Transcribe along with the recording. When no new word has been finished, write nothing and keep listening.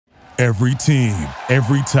Every team,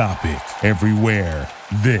 every topic, everywhere.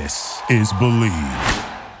 This is Believe.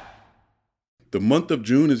 The month of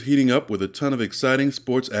June is heating up with a ton of exciting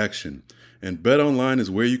sports action, and BetOnline is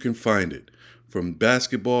where you can find it. From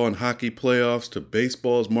basketball and hockey playoffs to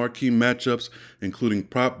baseball's marquee matchups, including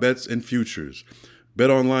prop bets and futures,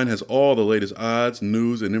 BetOnline has all the latest odds,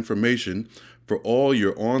 news, and information for all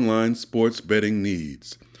your online sports betting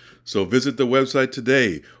needs. So visit the website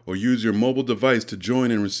today or use your mobile device to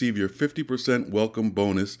join and receive your 50% welcome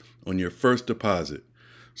bonus on your first deposit.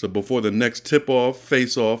 So before the next tip-off,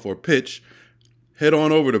 face-off, or pitch, head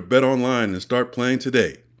on over to BetOnline and start playing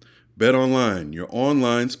today. BetOnline, your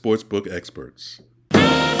online sportsbook experts.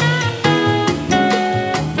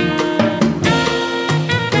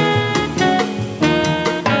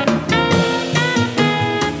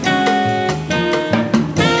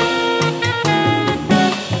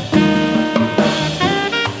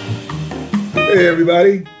 Hey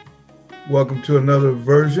everybody, welcome to another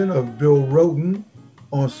version of Bill Rhoden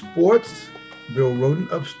on Sports. Bill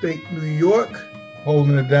Rhoden, upstate New York,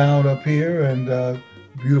 holding it down up here, and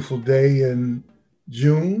beautiful day in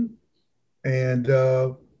June, and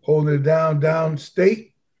holding it down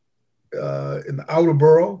downstate in the outer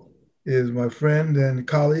borough is my friend and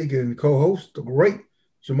colleague and co-host, the great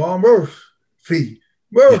Jamal Murphy.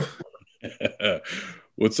 Murph.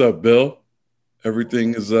 What's up, Bill?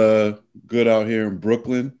 Everything is good out here in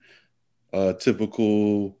Brooklyn.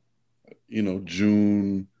 Typical,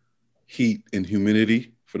 June heat and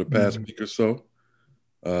humidity for the past week or so.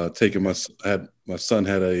 My son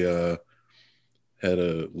had a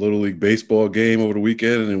little league baseball game over the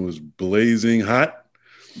weekend, and it was blazing hot.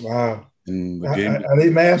 Wow! And the game are they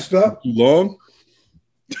masked up? Too long?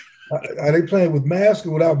 Are they playing with masks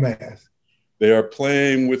or without masks? They are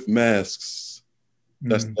playing with masks.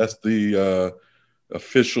 That's the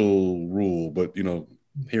official rule, but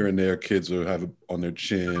here and there kids will have it on their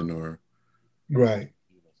chin, or right.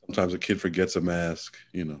 Sometimes a kid forgets a mask.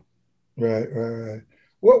 Right.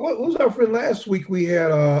 What was our friend last week? We had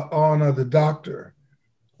on the doctor.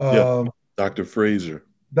 Dr. Fraser.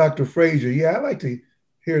 Dr. Fraser. Yeah, I'd like to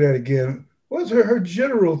hear that again. What's her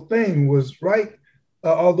general thing was, right?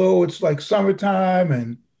 Although it's like summertime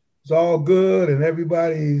and it's all good and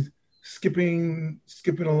everybody's skipping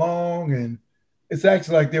along, and it's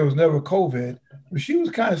actually like there was never COVID, but she was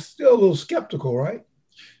kind of still a little skeptical, right?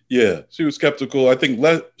 Yeah, she was skeptical. I think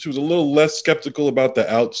she was a little less skeptical about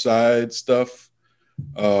the outside stuff,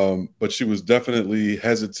 but she was definitely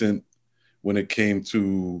hesitant when it came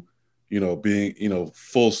to, being,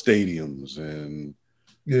 full stadiums and,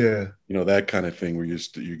 that kind of thing where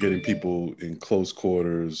you're getting people in close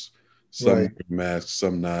quarters, some with masks,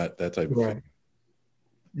 some not, that type of thing.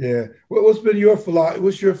 Yeah. What's been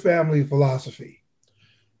what's your family philosophy?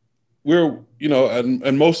 We're,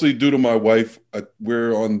 and mostly due to my wife,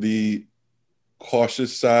 we're on the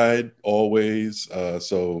cautious side always.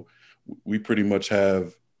 So we pretty much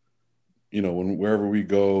have, wherever we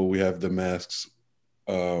go, we have the masks,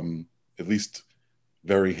 at least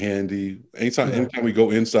very handy. Anytime we go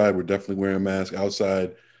inside, we're definitely wearing a mask.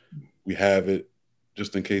 Outside, we have it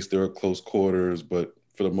just in case there are close quarters. But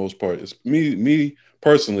for the most part, it's me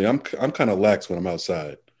personally, I'm kind of lax when I'm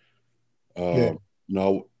outside.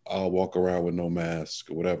 I'll walk around with no mask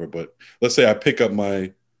or whatever. But let's say I pick up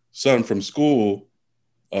my son from school,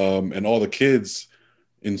 and all the kids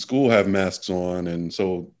in school have masks on, and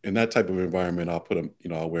so in that type of environment, I'll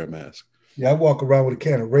I'll wear a mask. Yeah, I walk around with a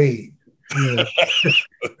can of Raid.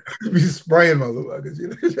 Be spraying motherfuckers.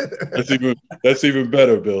 That's even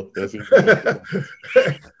better, Bill. That's even better.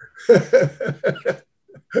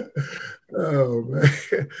 Oh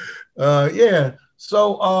man, yeah.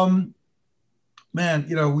 So, man,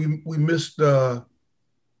 we missed a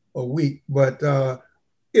week, but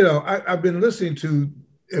I've been listening to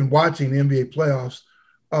and watching the NBA playoffs.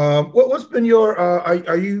 What's been your?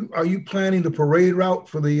 Are you planning the parade route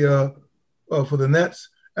for the Nets?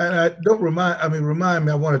 And remind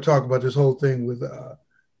me. I want to talk about this whole thing with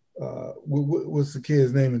what's the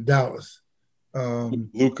kid's name in Dallas?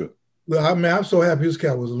 Luka. Well, I'm so happy his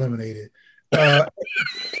cat was eliminated.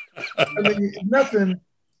 Nothing.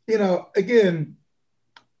 Again,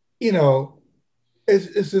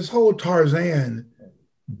 it's this whole Tarzan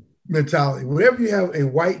mentality. Whenever you have a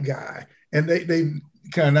white guy, and they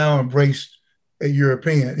kind of now embraced a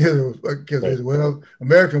European, because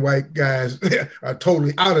American white guys are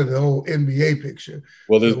totally out of the whole NBA picture.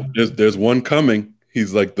 Well, there's one coming.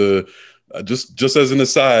 He's like just as an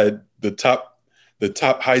aside, the top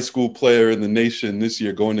high school player in the nation this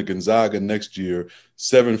year, going to Gonzaga next year,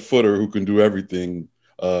 7-footer who can do everything.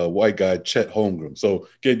 white guy, Chet Holmgren. So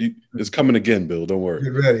it's coming again, Bill. Don't worry.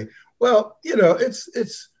 Get ready. Well,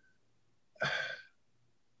 it's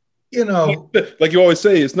like you always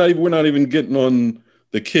say, we're not even getting on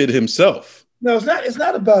the kid himself. No, it's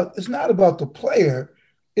not about the player.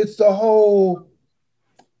 It's the whole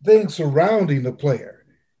thing surrounding the player.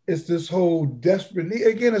 It's this whole desperate need.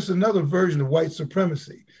 Again, it's another version of white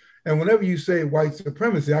supremacy. And whenever you say white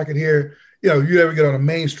supremacy, I can hear, you ever get on a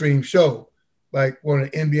mainstream show, like one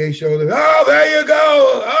of the NBA shows, oh, there you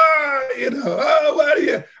go. What do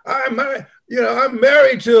you, I'm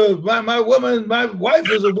married to my woman, my wife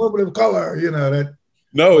is a woman of color, that.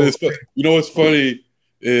 No, what's funny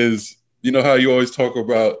is, how you always talk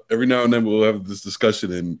about, every now and then we'll have this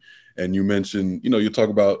discussion and you mention, you talk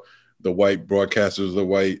about the white broadcasters, the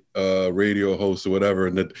white radio hosts or whatever,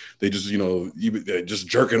 and that they just, they're just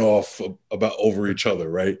jerking off over each other,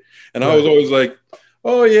 right? And I was always like,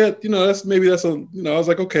 oh yeah, that's a, I was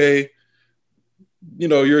like, okay,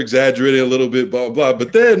 you're exaggerating a little bit, blah, blah.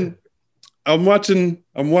 But then I'm watching,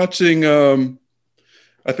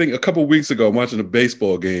 I think a couple of weeks ago, I'm watching a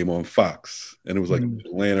baseball game on Fox, and it was like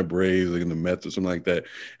Atlanta Braves, like in the Mets or something like that.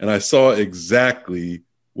 And I saw exactly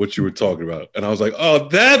what you were talking about. And I was like, oh,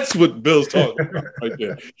 that's what Bill's talking about right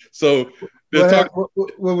there. So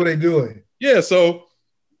what were they doing? Yeah, so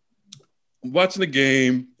I'm watching the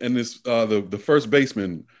game, and this the first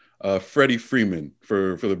baseman, Freddie Freeman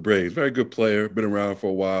for the Braves, very good player, been around for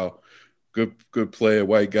a while, good player,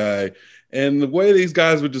 white guy. And the way these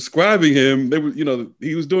guys were describing him, they were,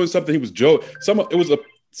 he was doing something. He was joking. It was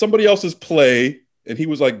somebody else's play, and he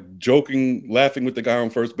was like joking, laughing with the guy on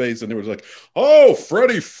first base, and they were like, "Oh,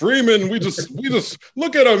 Freddie Freeman, we just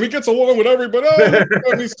look at him. He gets along with everybody.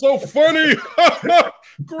 Oh, he's so funny.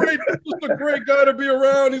 Great, just a great guy to be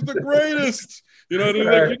around. He's the greatest." Like,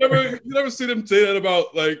 you never see them say that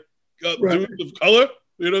about like dudes of color.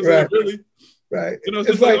 Really. Right. It's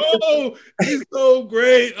just like, oh, he's so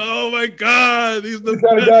great. Oh my God. He's the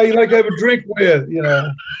kind of guy you like to have a drink with,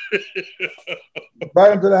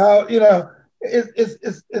 Invite him to the house,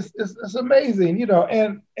 it's amazing,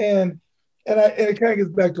 and it kind of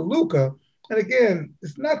gets back to Luka. And again,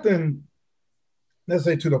 it's nothing, let's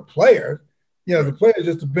say, to the player. The player is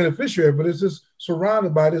just a beneficiary, but it's just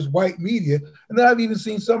surrounded by this white media. And then I've even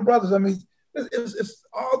seen some brothers. I mean, it's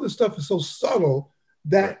all this stuff is so subtle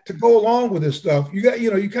that to go along with this stuff, you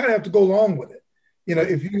kind of have to go along with it.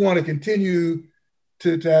 If you want to continue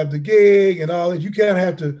to have the gig and all that, you kind of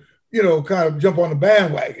have to, kind of jump on the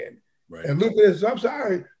bandwagon. Right. And look at this. I'm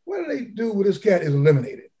sorry. What do they do with this cat is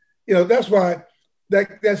eliminated? That's why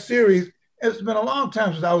that series, it's been a long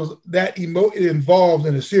time since I was that involved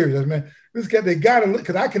in a series. I mean, this cat, they got to,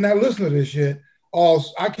 because I cannot listen to this shit.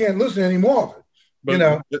 I can't listen anymore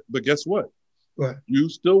of it. But guess what? What? You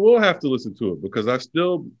still will have to listen to it, because I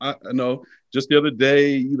know just the other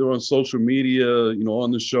day, either on social media,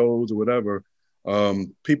 on the shows or whatever,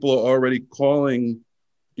 people are already calling,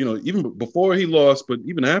 even before he lost, but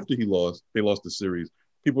even after they lost the series,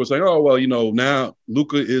 people were saying, oh, well, now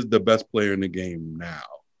Luka is the best player in the game now.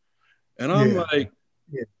 And I'm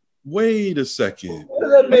wait a second. What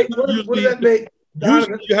does that make? What does that make?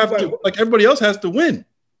 Usually you have to, like, everybody else has to win.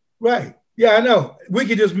 Right. Yeah, I know. We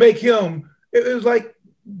could just make him, it was like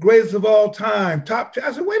greatest of all time, top 10.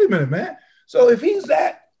 I said, wait a minute, man. So if he's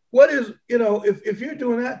that, what is, if you're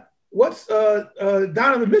doing that, what's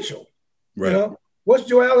Donovan Mitchell? Right. What's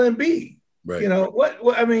Joel Embiid? Right.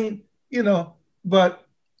 What I mean, but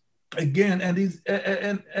again,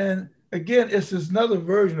 and again, it's this another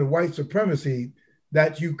version of white supremacy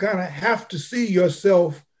that you kind of have to see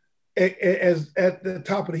yourself as at the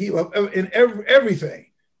top of the heap in everything,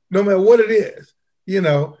 no matter what it is,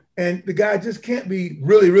 and the guy just can't be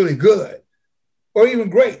really, really good or even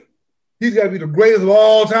great. He's got to be the greatest of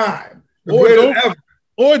all time.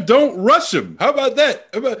 Or don't rush him. How about that?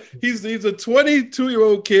 He's a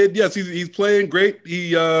 22-year-old kid. Yes, he's playing great.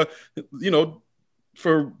 He,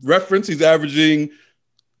 for reference, he's averaging,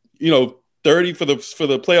 30 for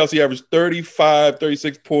the playoffs. He averaged 35,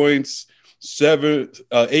 36 points,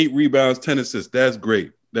 8 rebounds, 10 assists. That's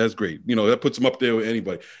great. That puts him up there with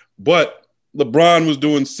anybody. But LeBron was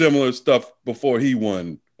doing similar stuff before he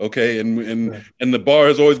won. Okay, and the bar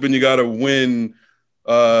has always been, you got to win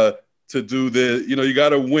to do you got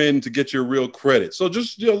to win to get your real credit. So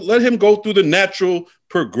just let him go through the natural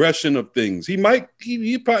progression of things. He might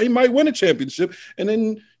win a championship, and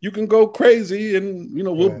then you can go crazy, and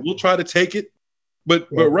we'll try to take it. But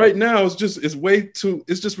right now it's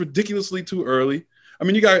just ridiculously too early. I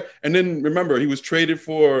mean, and then remember, he was traded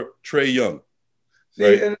for Trae Young.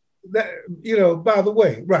 Right? See, and that, by the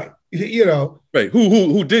way, right. Right.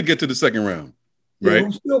 Who did get to the second round? Yeah, right?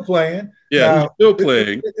 who's still playing. Yeah, who's Now, still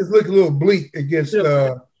playing. it's looking a little bleak against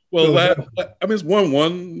Yeah. Well, Philadelphia. I mean, it's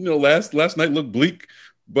 1-1. Last night looked bleak,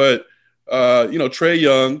 but Trae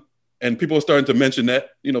Young, and people are starting to mention that.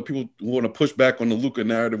 People who want to push back on the Luka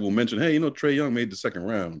narrative will mention, hey, Trae Young made the second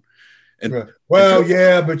round, and Right. Well,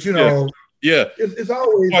 yeah, but yeah. it's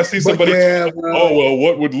always. I see somebody. Yeah, oh well,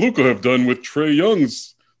 what would Luka have done with Trae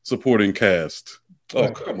Young's supporting cast? Oh,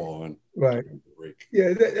 right. Come on. Right.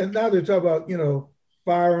 Yeah, and now they're talking about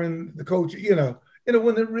firing the coach.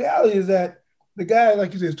 When the reality is that the guy,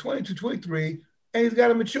 like you said, is 22, 23, and he's got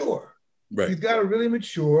to mature. Right. He's got to really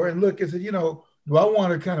mature and look and say, do I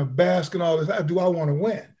want to kind of bask in all this? Do I want to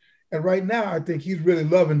win? And right now, I think he's really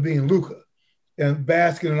loving being Luka and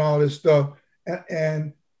basking in all this stuff.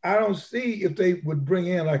 And I don't see if they would bring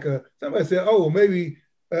in somebody said, oh, maybe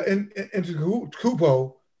into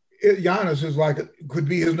Kupo, Giannis is could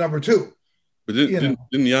be his number 2. But didn't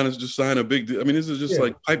Giannis just sign a big deal? I mean, this is just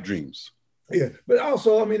like pipe dreams. Yeah, but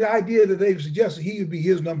also, I mean, the idea that they've suggested he would be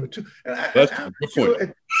his number 2. And that's a good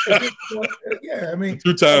point. Yeah, I mean,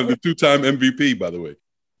 the two-time MVP, by the way.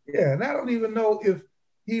 Yeah, and I don't even know if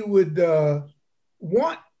he would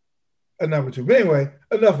want a number 2. But anyway,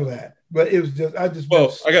 enough of that. But it was just, I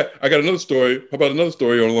got another story. How about another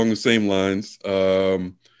story along the same lines?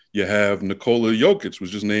 You have Nikola Jokic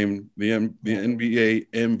was just named the NBA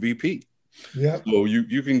MVP. Yeah. So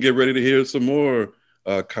you can get ready to hear some more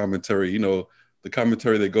commentary. The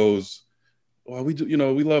commentary that goes, well, we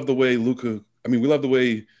love the way we love the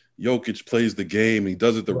way Jokic plays the game. He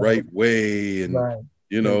does it the right way, and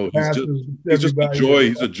he's just a joy.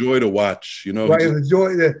 He's a joy to watch. Right, it's a joy.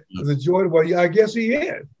 It's a joy to watch. I guess he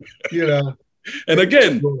is. And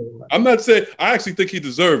again, I'm not saying I actually think he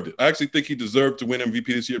deserved it. I actually think he deserved to win MVP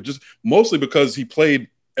this year, just mostly because he played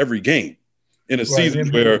every game in a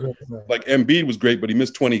season where, like, Embiid was great, but he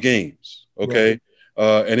missed 20 games. Okay,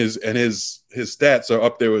 and his stats are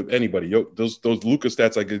up there with anybody. Those Luka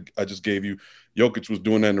stats I just gave you, Jokic was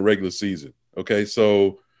doing that in the regular season. Okay,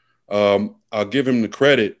 so I'll give him the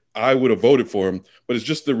credit. I would have voted for him, but it's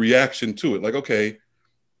just the reaction to it. Like, okay,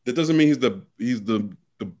 that doesn't mean he's the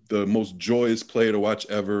most joyous player to watch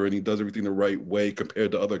ever, and he does everything the right way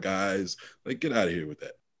compared to other guys. Like, get out of here with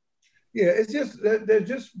that. Yeah, it's just there's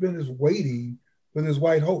just been this waiting for this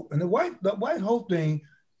white hope, and the white hope thing.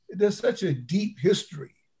 There's such a deep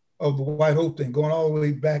history of the white hope thing, going all the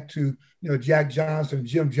way back to Jack Johnson and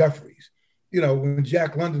Jim Jeffries. When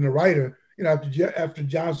Jack London, the writer, after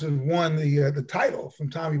Johnson won the title from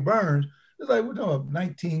Tommy Burns, it's like we're talking about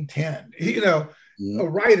 1910. A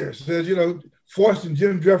writer says, forcing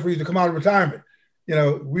Jim Jeffries to come out of retirement.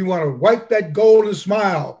 We want to wipe that golden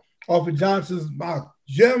smile off of Johnson's mouth.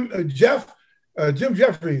 Jim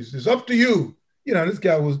Jeffries, it's up to you. This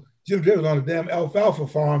guy was Jim Jeffries on a damn alfalfa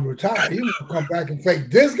farm, retired. He would come back and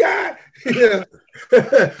fake this guy.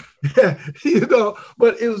 But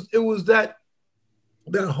it was that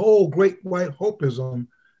whole great white hopeism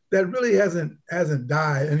that really hasn't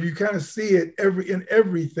died, and you kind of see it in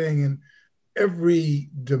everything in every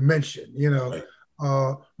dimension,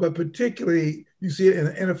 but particularly you see it in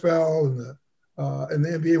the NFL and the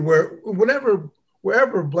NBA, where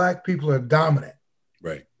wherever Black people are dominant,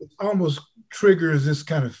 right, it almost triggers this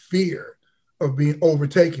kind of fear of being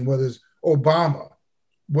overtaken. Whether it's Obama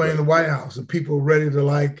winning the White House and people ready to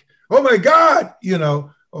oh my God,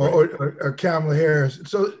 or Kamala Harris.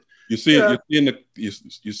 So you see in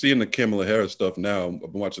the Kamala Harris stuff now. I've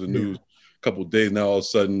been watching the news a couple of days now. All of a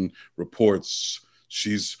sudden, reports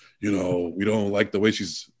she's we don't like the way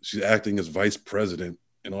she's acting as vice president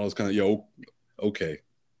and all this kind of okay,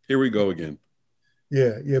 here we go again.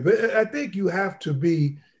 Yeah, but I think you have to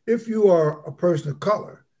be, if you are a person of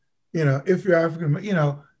color, if you're African,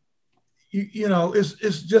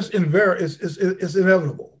 it's just it's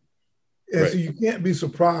inevitable. And so you can't be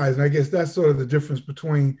surprised. And I guess that's sort of the difference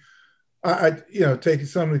between, taking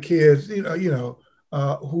some of the kids,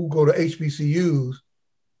 who go to HBCUs,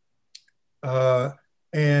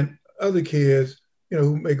 and other kids,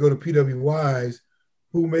 who may go to PWIs,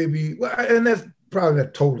 who may be, and that's probably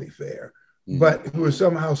not totally fair, but who are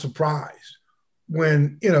somehow surprised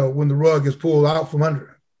when the rug is pulled out from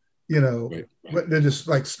under them, but they're just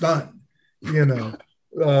stunned, but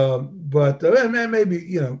and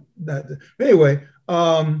maybe not. Anyway,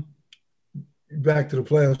 back to the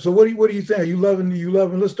playoffs. So what do you think? Are you loving?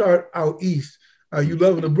 Let's start out east. Are you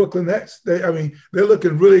loving the Brooklyn Nets? They're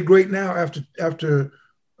looking really great now after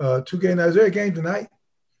 2 games. Now, is there a game tonight?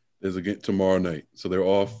 There's a game tomorrow night. So they're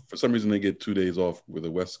off. For some reason, they get 2 days off, where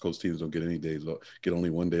the West Coast teams don't get any days off, get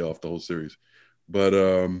only 1 day off the whole series. But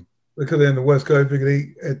because they're in the West Coast, I figure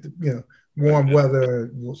warm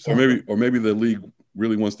weather. Or maybe the league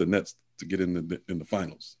really wants the Nets to get in the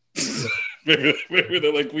finals. maybe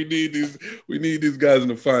they're like, we need these guys in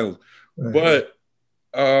the finals. Right.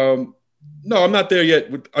 But no, I'm not there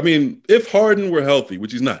yet. I mean, if Harden were healthy,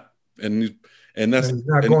 which he's not, and that's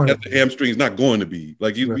the hamstring, he's not going to be.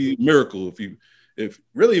 Like, he'd be a miracle if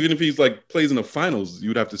really, even if he's like plays in the finals,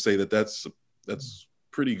 you'd have to say that's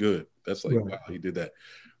pretty good. That's like, wow, he did that.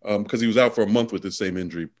 Because he was out for a month with the same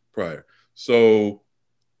injury prior. So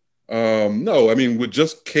no, I mean, with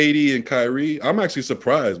just KD and Kyrie, I'm actually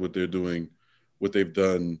surprised what they've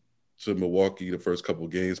done to Milwaukee the first couple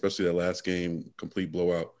of games, especially that last game, complete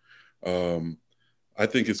blowout. I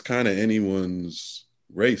think it's kind of anyone's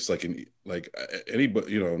race. Like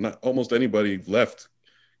anybody, not almost anybody left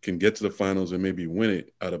can get to the finals and maybe win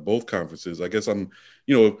it out of both conferences. I guess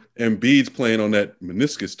Embiid's playing on that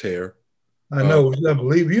meniscus tear. I know, I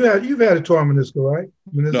believe you've had a torn meniscus, right?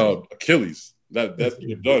 No, Achilles. That's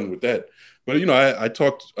you're done with that. But I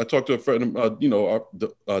talked to a friend,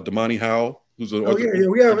 Damani Howell, who's an we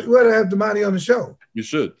ought to have Damani on the show. You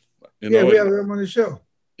should. We ought to have him on the show.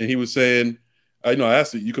 And he was saying, I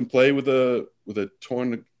asked him, you can play with a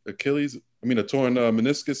torn Achilles, a torn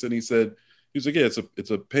meniscus, and he's like, yeah,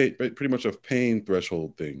 it's a pain, pretty much a pain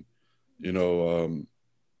threshold thing. You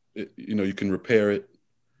can repair it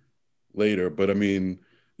later, but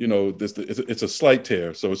it's a slight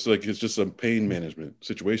tear, so it's just a pain management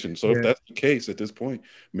situation. So if that's the case at this point,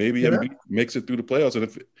 maybe Embiid makes it through the playoffs,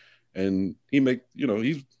 and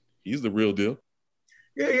he's the real deal.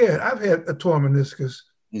 Yeah, I've had a torn meniscus,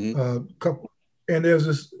 couple, and there's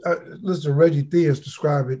this. Listen to Reggie Theus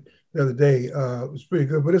describe it the other day. It was pretty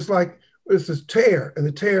good, but it's this tear, and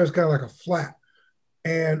the tear is kind of like a flap,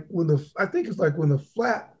 and when the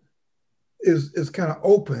flap is kind of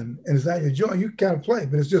open and it's not your joint, you kind of play,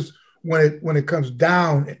 but it's just when it comes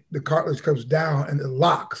down, the cartilage comes down and it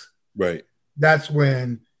locks. Right. That's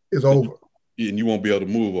when it's over. And you won't be able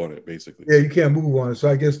to move on it, basically. Yeah, you can't move on it. So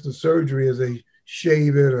I guess the surgery is they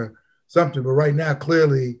shave it or something. But right now,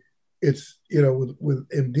 clearly, it's with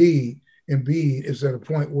Embiid is at a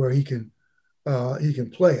point where he can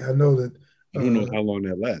play. I know that. I don't know how long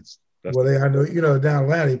that lasts. I know, down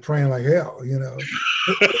Atlanta, praying like hell,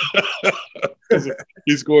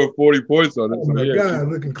 He scored 40 points on it. Oh, my God,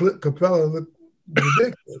 looking Capella look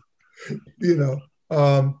ridiculous,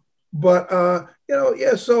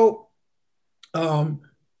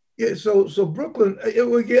 So Brooklyn,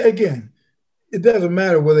 again, it doesn't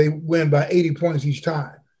matter whether they win by 80 points each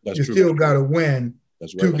time. You still got to win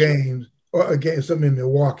two games or against something in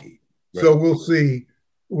Milwaukee. Right. So we'll see.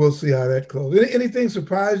 We'll see how that goes. Anything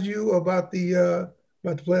surprised you about the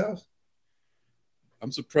playoffs?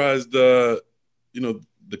 I'm surprised. The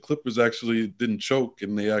Clippers actually didn't choke,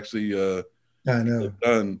 and they actually I know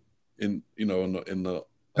done in the.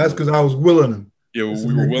 That's because I was willing them. Yeah,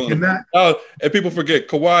 we were willing. And people forget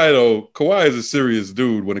Kawhi though. Kawhi is a serious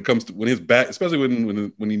dude when it comes to when his back, especially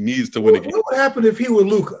when he needs to win a game. What would happen if he were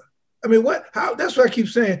Luka? I mean, that's what I keep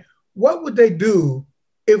saying. What would they do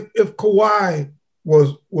if Kawhi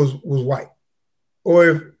was white,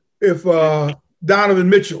 or if Donovan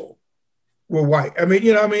Mitchell were white? I mean,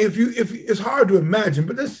 if it's hard to imagine,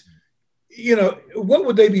 but this, what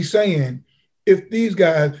would they be saying if these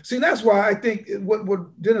guys? See, that's why I think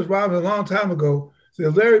what Dennis Rodman a long time ago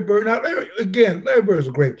said, Larry Bird. Now, Larry Bird is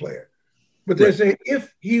a great player, but they're saying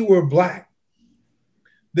if he were black,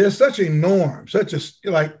 there's such a norm,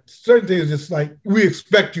 certain things just like we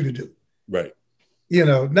expect you to do. Right.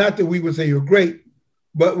 Not that we would say you're great,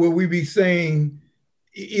 but will we be saying,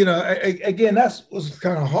 again, that's what's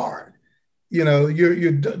kind of hard.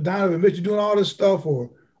 You're Donovan Mitchell doing all this stuff,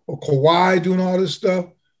 or Kawhi doing all this stuff,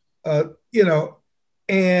 and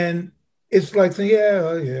it's like saying,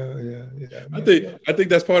 yeah. I think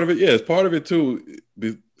that's part of it. Yeah, it's part of it too.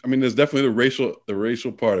 There's definitely the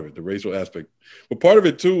racial part of it, the racial aspect. But part of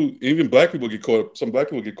it too, even black people get caught up. Some black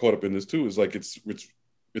people get caught up in this too. Is like it's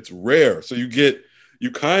rare. So you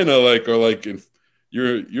kind of like are like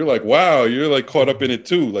you're like, wow, you're like caught up in it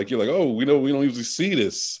too. Like you're like, oh, we don't usually see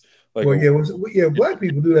this. Like, black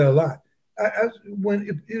people do that a lot. When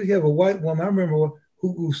if you have a white woman, I remember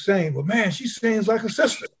who sang, but man, she sings like a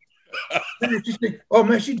sister. Oh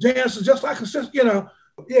man, she dances just like a sister. Yeah,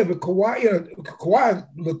 but Kawhi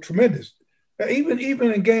looked tremendous. Even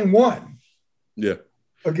in game one. Yeah.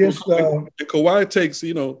 Against Kawhi takes,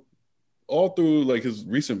 all through like his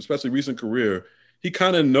especially recent career, he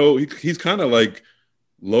kind of he's kind of like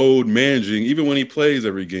load managing even when he plays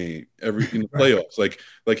every game, in the playoffs. Like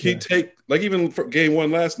he take, like even for game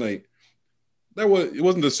one last night, it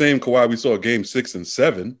wasn't the same Kawhi we saw Game 6 and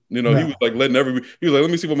 7. You know, No. he was like letting he was like,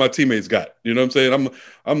 let me see what my teammates got. You know what I'm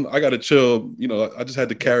saying? I got to chill. You know, I just had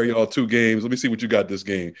to carry y'all 2 games. Let me see what you got this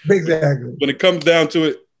game. Exactly. When it comes down to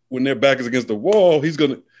it, when their back is against the wall, he's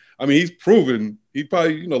proven. He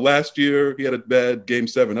probably, you know, last year he had a bad Game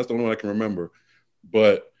 7. That's the only one I can remember.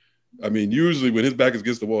 But I mean, usually when his back is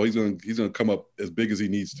against the wall, he's gonna come up as big as he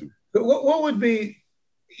needs to. But what would be,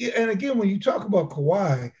 and again, when you talk about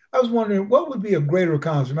Kawhi, I was wondering what would be a greater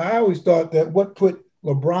accomplishment. I always thought that what put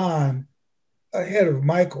LeBron ahead of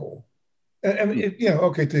Michael, and you know,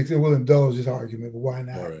 okay, we'll indulge this argument, but why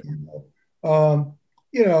not? Right.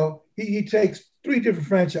 You know, he takes 3 different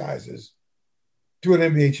franchises to an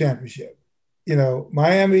NBA championship. You know,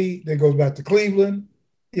 Miami, then goes back to Cleveland.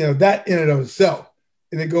 You know, that in and of itself.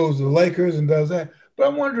 And it goes to the Lakers and does that. But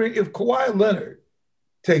I'm wondering if Kawhi Leonard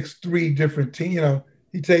takes 3 different teams, you know,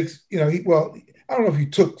 he takes, you know, I don't know if he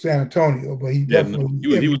took San Antonio, but he definitely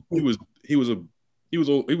he was on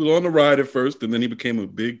the ride at first, and then he became a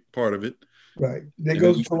big part of it. Right. Then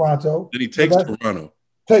goes to Toronto. Then he takes Toronto.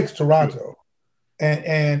 Takes Toronto.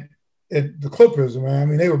 And the Clippers, man, I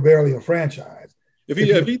mean, they were barely a franchise. If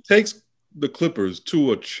he takes the Clippers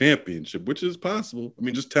to a championship, which is possible, I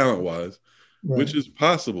mean, just talent-wise, right, which is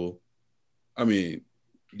possible, I mean,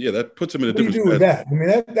 yeah, that puts him in a different spot. What do you do with that? I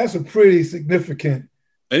mean, that's a pretty significant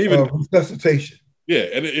resuscitation. Yeah,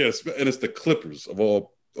 and it's the Clippers of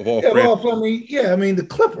all franchises. I mean, the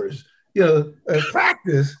Clippers, you know,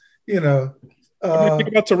 practice, you know. Think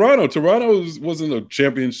about Toronto. Toronto wasn't a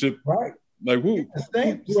championship. Right. Like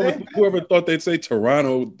whoever thought they'd say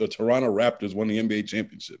Toronto, the Toronto Raptors won the NBA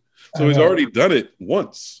championship. So he's already done it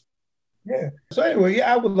once. Yeah. So anyway,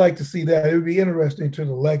 yeah, I would like to see that. It would be interesting to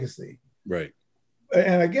the legacy. Right.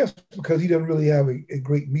 And I guess because he doesn't really have a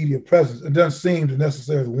great media presence, it doesn't seem to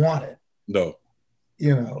necessarily want it. No.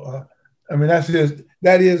 You know, I mean, that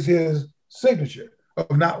is his signature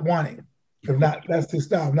of not wanting. That's his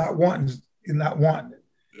style, not wanting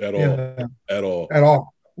it. At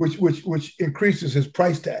all. Which increases his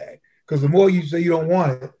price tag, because the more you say you don't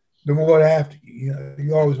want it, the more they're after you. You know,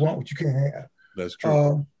 you always want what you can't have. That's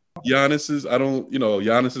true. Giannis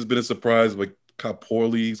has been a surprise, like how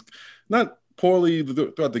poorly, not poorly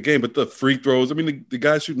throughout the game, but the free throws. I mean, the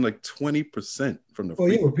guy's shooting like 20% from the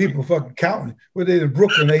free throws. People fucking counting. When they in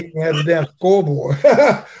Brooklyn, they even have the damn scoreboard.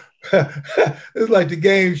 It's like the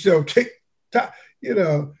game show. Tick tock. You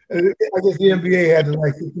know, I guess the NBA had to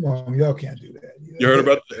like, come on, y'all can't do that. You heard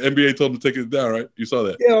about the NBA told them to take it down, right? You saw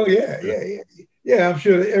that? Yeah. I'm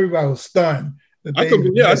sure that everybody was stunned. I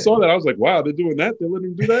saw that. I was like, wow, they're doing that. They're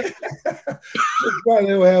letting them do that.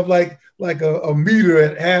 They'll have like a meter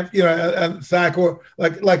at half, you know, at the side court,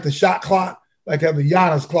 like the shot clock, like have the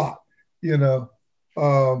Giannis clock, you know.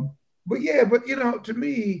 But you know, to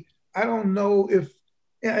me, I don't know if,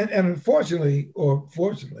 and unfortunately or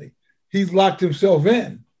fortunately, he's locked himself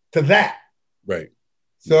in to that. Right.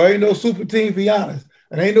 So ain't no super team for Giannis.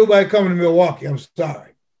 And ain't nobody coming to Milwaukee. I'm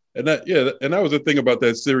sorry. And that was the thing about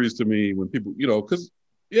that series to me, when people, you know, because,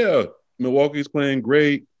 Milwaukee's playing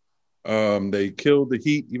great. They killed the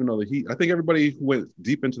Heat, even though the Heat, I think everybody who went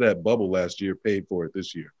deep into that bubble last year paid for it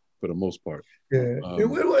this year, for the most part. Yeah.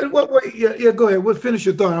 Go ahead. We'll finish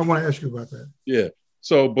your thought. I want to ask you about that. Yeah.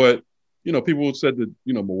 So, but, you know, people said that,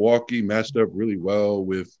 you know, Milwaukee matched up really well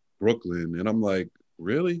with Brooklyn. And I'm like,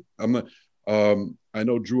 really? I'm not. I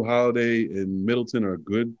know Drew Holiday and Middleton are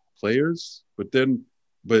good players, but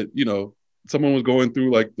you know, someone was going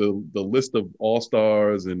through like the list of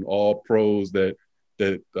all-stars and all pros that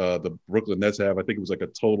the Brooklyn Nets have. I think it was like a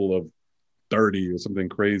total of 30 or something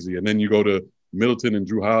crazy. And then you go to Middleton and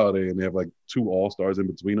Drew Holiday and they have like 2 all-stars in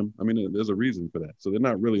between them. I mean, there's a reason for that. So they're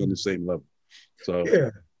not really on the same level. So yeah.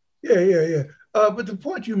 But the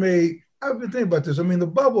point you made, I've been thinking about this. I mean, the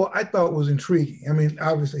bubble I thought was intriguing. I mean,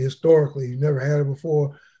 obviously, historically, you never had it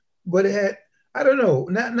before, but it had, I don't know,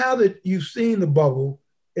 now that you've seen the bubble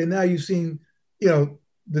and now you've seen, you know,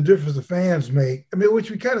 the difference the fans make, I mean,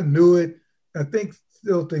 which we kind of knew it. I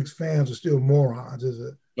still thinks fans are still morons.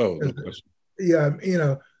 No question. Yeah, you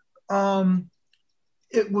know,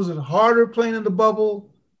 it was harder playing in the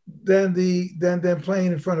bubble than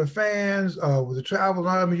playing in front of fans with the travel.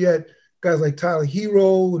 I mean, you had guys like Tyler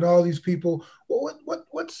Hero and all these people.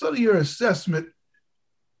 What's sort of your assessment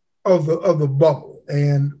of the bubble,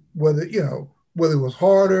 and whether it was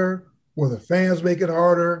harder, whether fans make it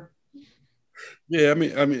harder? Yeah, I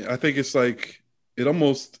mean, I think it's like it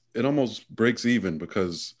almost breaks even,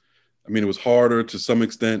 because I mean, it was harder to some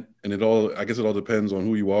extent, and I guess it all depends on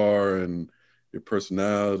who you are and your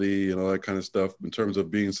personality and all that kind of stuff in terms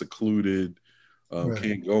of being secluded, right.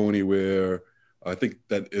 Can't go anywhere. I think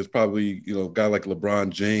that is probably, a guy like LeBron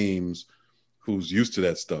James who's used to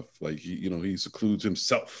that stuff. Like he secludes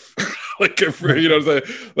himself. Like if you know what I'm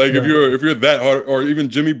saying? Like if you're that hard, or even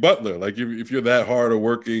Jimmy Butler, like if you're that hard a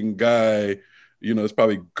working guy, it's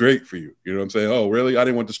probably great for you. You know what I'm saying? Oh, really? I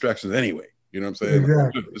didn't want distractions anyway. You know what I'm saying?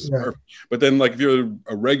 Exactly. This is perfect. But then like if you're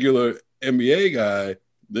a regular NBA guy,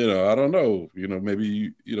 I don't know,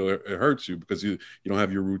 maybe it hurts you because you don't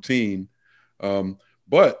have your routine.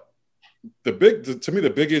 But to me,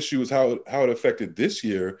 the big issue is how it affected this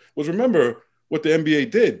year was, remember what the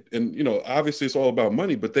NBA did. And, obviously it's all about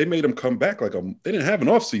money, but they made them come back they didn't have an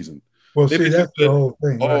off season. Well, see, that's the whole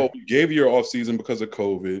thing. Oh, we gave you your off season because of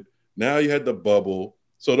COVID. Now you had the bubble.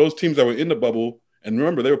 So those teams that were in the bubble, and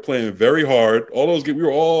remember, they were playing very hard. All those we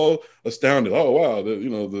were all astounded. Oh, wow,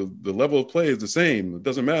 the level of play is the same. It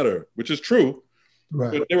doesn't matter, which is true.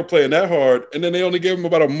 Right. But they were playing that hard, and then they only gave them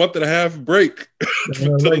about a month and a half break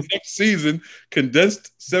until the next season,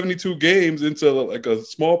 condensed 72 games into like a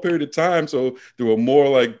small period of time. So there were more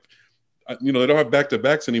like, they don't have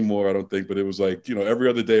back-to-backs anymore, I don't think, but it was like, every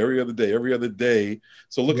other day.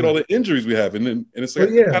 So look at all the injuries we have. And it's like,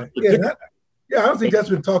 I don't think that's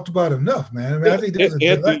been talked about enough, man. I mean, I think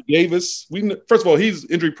Anthony Davis, first of all, he's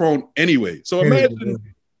injury prone anyway. So imagine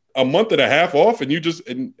a month and a half off, and you just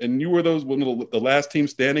and you were one of the last team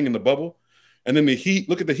standing in the bubble, and then the Heat.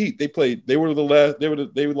 Look at the Heat. They were the last.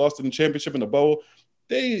 They lost in the championship in the bubble.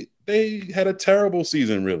 They had a terrible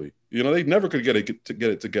season, really. They never could get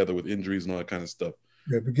it together with injuries and all that kind of stuff.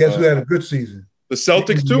 Yeah, but guess who had a good season? The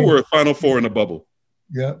Celtics too were Final Four in the bubble.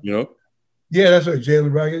 Yeah, Yeah, that's right,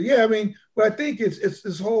 Jalen Brown. Yeah, I mean, but I think it's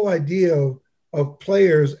this whole idea of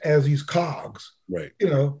players as these cogs, right?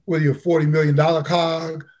 Whether you're $40 million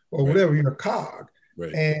cog or whatever, you're a cog,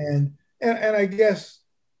 right? And I guess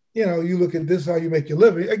you look at this, how you make your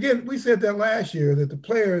living. Again, we said that last year that the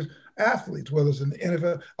players, athletes, whether it's in the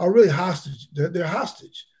NFL, are really hostage. They're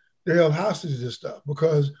hostage. They're held hostage to this stuff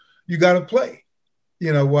because you got to play.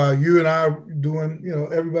 While you and I are doing,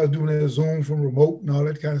 everybody's doing their Zoom from remote and all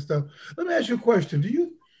that kind of stuff. Let me ask you a question.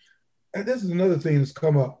 And this is another thing that's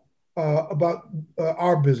come up about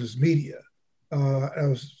our business, media. I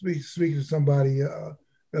was speaking to somebody the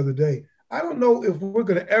other day. I don't know if we're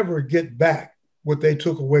going to ever get back what they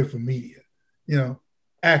took away from media,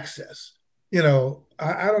 access. I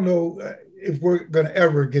don't know if we're going to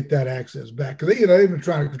ever get that access back because they've been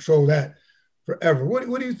trying to control that forever.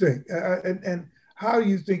 What do you think? And how do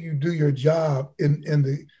you think you do your job in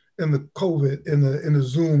the COVID in the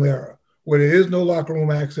Zoom era where there is no locker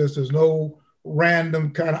room access, there's no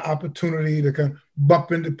random kind of opportunity to kind of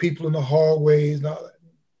bump into people in the hallways and all that?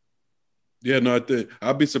 Yeah, no,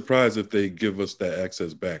 I'd be surprised if they give us that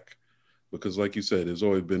access back because, like you said, there's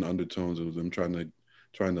always been undertones of them trying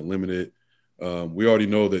to limit it. We already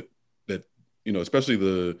know that especially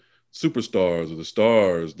the superstars or the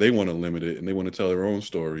stars, they want to limit it and they want to tell their own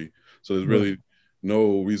story. So there's really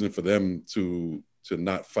no reason for them to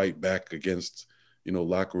not fight back against,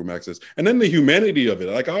 locker room access. And then the humanity of it.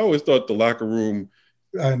 Like I always thought the locker room,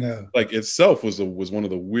 I know, like itself was one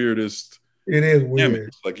of the weirdest. It is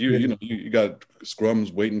weird. Like you got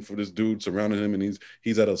scrums waiting for this dude surrounding him, and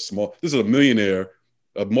he's at this is a millionaire,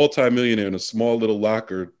 a multi-millionaire in a small little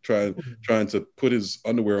locker trying to put his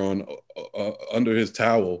underwear on under his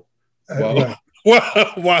towel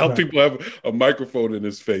while people have a microphone in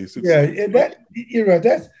his face. And that you're right.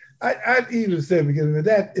 That's I even said because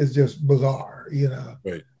that is just bizarre,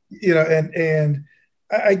 Right. And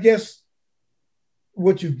I guess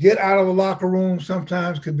what you get out of a locker room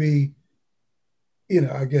sometimes could be,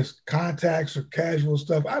 I guess contacts or casual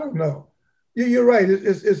stuff. I don't know. You're right.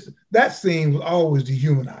 It's that seems always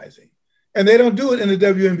dehumanizing, and they don't do it in the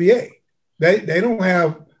WNBA. They don't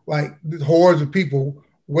have like hordes of people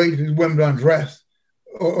waiting for these women to undress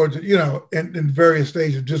or in various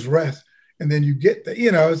stages of distress, and then you get that.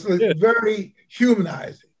 It's very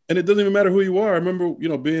humanizing. And it doesn't even matter who you are. I remember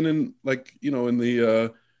being in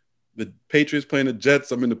in the Patriots playing the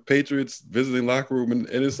Jets. I'm in the Patriots visiting locker room, and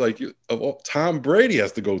it's like Tom Brady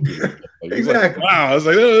has to go through it. Like, exactly. Like, wow. I was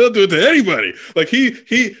like, they'll do it to anybody. Like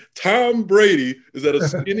Tom Brady is at a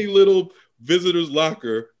skinny little visitor's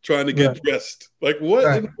locker trying to get dressed. Like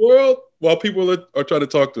what in the world? While people are trying to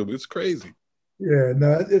talk to him, it's crazy. Yeah,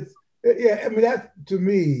 no, I mean that to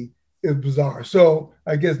me is bizarre. So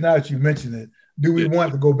I guess now that you mention it, do we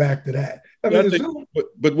want to go back to that? But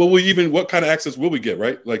what kind of access will we get,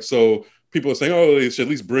 right? Like, so people are saying, oh, they should at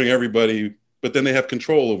least bring everybody, but then they have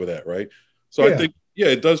control over that, right? So I think,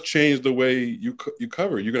 it does change the way you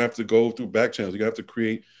cover. You're gonna have to go through back channels. You're gonna have to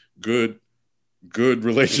create good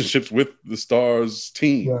relationships with the Stars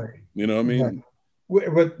team. Right. You know what I mean? Right.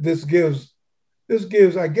 But this gives this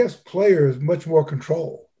gives, I guess, players much more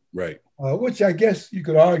control, Right. which I guess you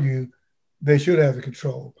could argue they should have the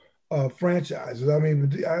control. Franchises. I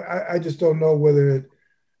mean, I just don't know whether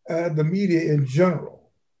the media in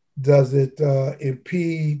general does it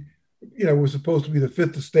impede. We're supposed to be the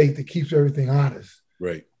fifth estate that keeps everything honest,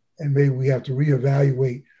 Right. and maybe we have to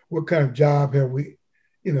reevaluate what kind of job have we,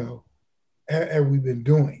 have we been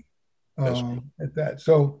doing at that.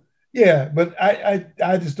 So yeah, but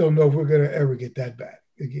I just don't know if we're going to ever get that back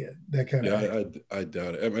again. That kind of I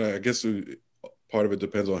doubt it. I mean, I guess part of it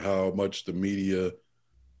depends on how much the media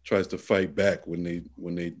tries to fight back when they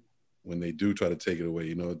do try to take it away.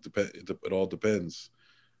 It all depends.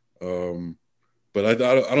 But I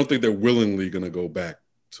don't think they're willingly going to go back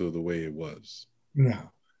to the way it was. No.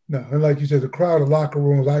 And like you said, the crowd of locker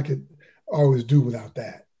rooms, I could always do without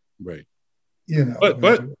that. Right.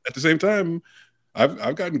 But at the same time,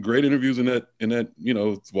 I've gotten great interviews in that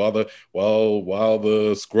while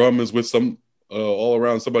the scrum is with some all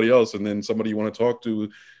around somebody else, and then somebody you want to talk to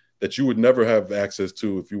that you would never have access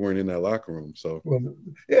to if you weren't in that locker room. So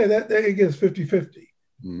that it gets 50-50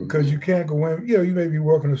 because you can't go in. You may be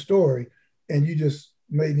working a story and you just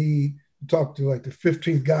may need to talk to like the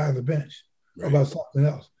 15th guy on the bench about something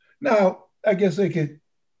else. Now, I guess they could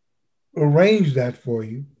arrange that for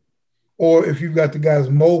you, or if you've got the guys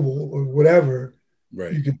mobile or whatever.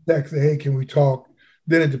 Right. You can text, say, hey, can we talk?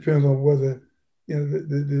 Then it depends on whether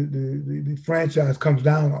the franchise comes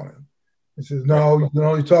down on him and says, no, you can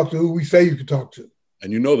only talk to who we say you can talk to.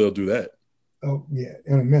 And they'll do that. Oh, yeah,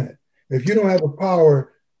 in a minute. If you don't have the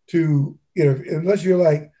power to, unless you're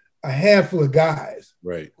like a handful of guys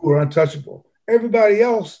who are untouchable, everybody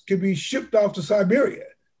else can be shipped off to Siberia,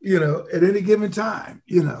 at any given time,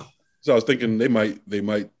 So I was thinking it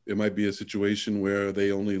might be a situation where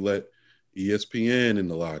they only let ESPN in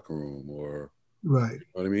the locker room, or you know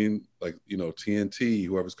what I mean, like TNT,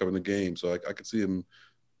 whoever's covering the game. So I could see him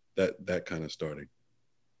that kind of starting.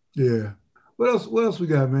 Yeah. What else we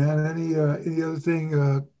got, man? Any other thing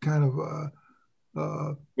kind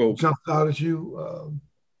of jumped out at you?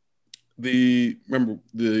 Remember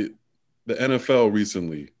the NFL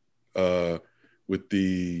recently with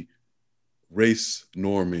the race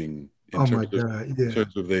norming in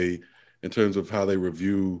terms of how they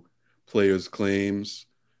review players' claims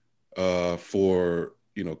for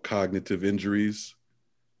cognitive injuries.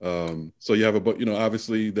 So you have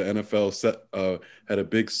obviously the NFL had a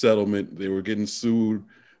big settlement. They were getting sued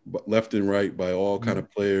left and right by all kind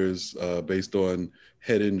of players based on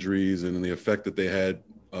head injuries and the effect that they had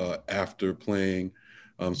after playing.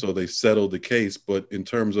 So they settled the case, but in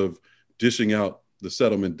terms of dishing out the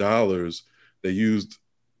settlement dollars, they used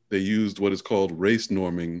what is called race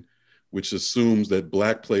norming, which assumes that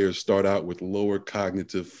Black players start out with lower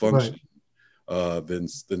cognitive function than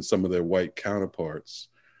some of their white counterparts.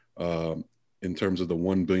 In terms of the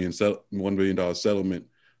 $1 billion settlement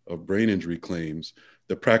of brain injury claims,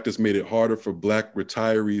 the practice made it harder for Black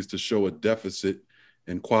retirees to show a deficit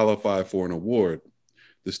and qualify for an award.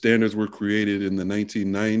 The standards were created in the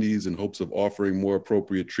 1990s in hopes of offering more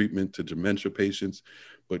appropriate treatment to dementia patients,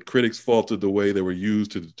 but critics faulted the way they were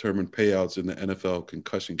used to determine payouts in the NFL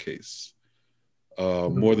concussion case.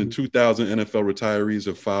 More than 2,000 NFL retirees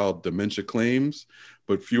have filed dementia claims,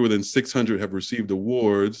 but fewer than 600 have received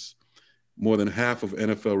awards. More than half of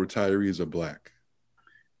NFL retirees are Black.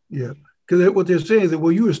 Yeah, because what they're saying is that,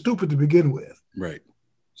 well, you were stupid to begin with. Right.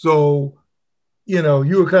 So, you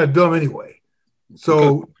were kind of dumb anyway.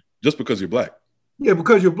 So just because you're Black. Yeah,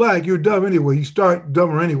 because you're Black, you're dumb anyway. You start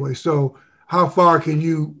dumber anyway. So how far can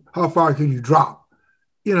you drop?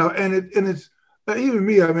 And it's even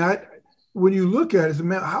me. I mean, when you look at it,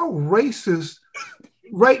 man, how racist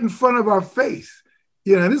right in front of our face.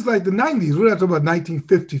 And it's like the 90s. We're not talking about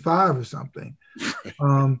 1955 or something.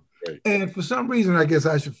 And for some reason, I guess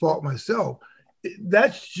I should fault myself.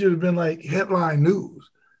 That should have been like headline news.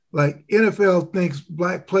 Like NFL thinks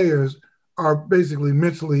Black players are basically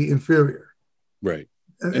mentally inferior. Right.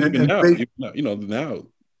 And now,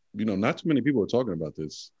 not too many people are talking about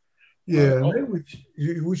this. Yeah,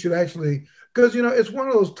 maybe we should actually, because, it's one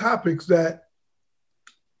of those topics that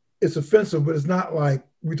it's offensive, but it's not like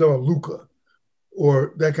we talk about Luka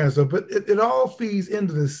or that kind of stuff. But it all feeds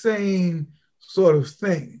into the same sort of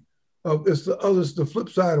thing. It's the flip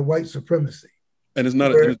side of white supremacy. And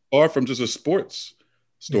it's far from just a sports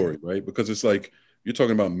story, right? Because it's like you're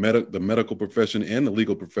talking about the medical profession and the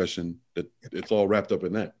legal profession. That it's all wrapped up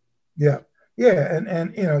in that. Yeah,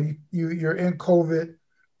 and you're in COVID,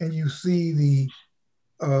 and you see the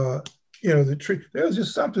treat. There was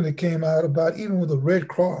just something that came out about, even with the Red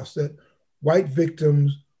Cross, that white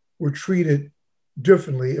victims were treated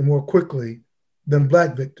differently and more quickly than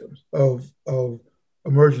black victims of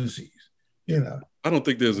emergencies. I don't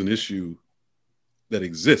think there's an issue that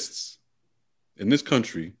exists in this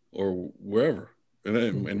country or wherever,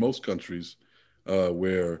 in most countries,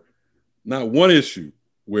 where not one issue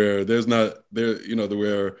where there's not there,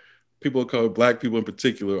 where people of color, black people in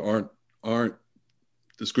particular, aren't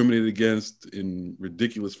discriminated against in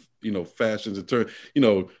ridiculous, fashions and turn,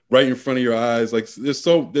 right in front of your eyes. Like there's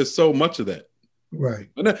so much of that. Right.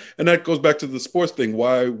 And that goes back to the sports thing.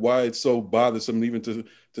 Why it's so bothersome even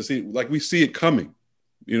to see, like we see it coming.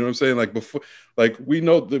 You know what I'm saying? Like before, like we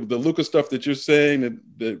know the Luka stuff that you're saying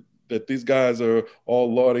that these guys are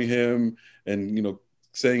all lauding him and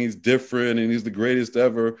saying he's different and he's the greatest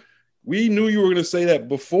ever. We knew you were going to say that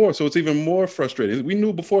before, so it's even more frustrating. We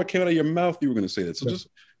knew before it came out of your mouth you were going to say that. So just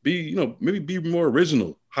be, maybe be more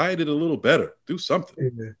original, hide it a little better, do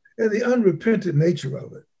something. And the unrepentant nature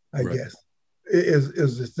of it, I guess,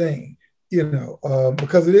 is the thing,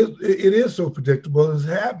 because it is so predictable. It's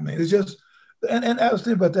happening. It's just, and I was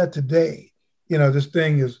thinking about that today. This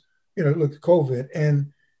thing is, look at COVID,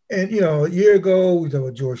 and a year ago we talked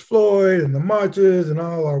about George Floyd and the marches, and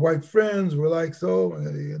all our white friends were like, so what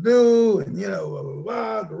do you do? And blah, blah,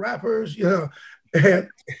 blah, the rappers, and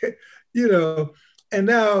and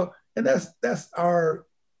now, and that's our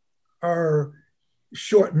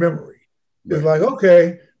short memory. It's like,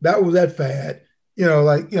 okay, that was that fad.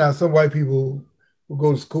 Some white people will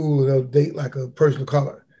go to school and they'll date like a person of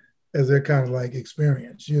color as their kind of like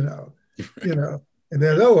experience, and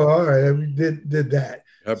then, oh, well, all right, we did that.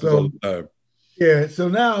 Happens all the time. Yeah, so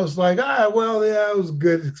now it's like, all right, well, yeah, it was a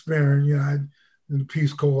good experience. I in the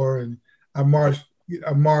Peace Corps, and I marched,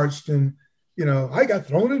 and I got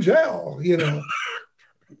thrown in jail.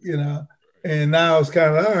 And now it's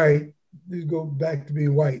kind of all right. You go back to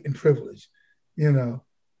being white and privileged, and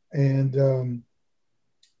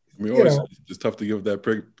it's tough to give that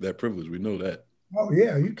privilege. We know that. Oh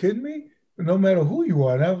yeah, are you kidding me? But no matter who you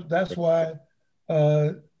are, that's why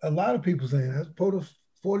a lot of people saying that. POTUS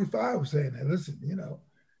 45 was saying that. Listen,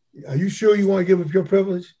 are you sure you want to give up your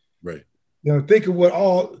privilege? Right. Think of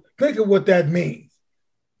what that means.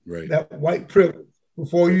 Right. That white privilege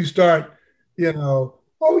before you start,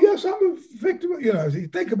 oh yes, I'm a victim. So you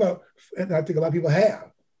think about, and I think a lot of people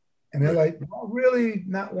have, and they're like, do I really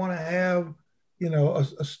not want to have, a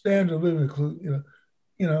standard of living,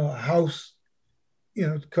 a house,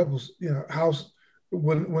 couples, house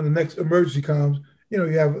when the next emergency comes, you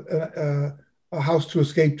have a house to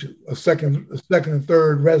escape to, a second and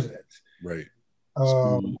third residence. Right.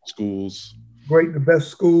 Schools. Great, the best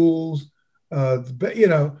schools, and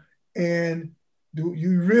do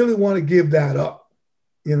you really want to give that up?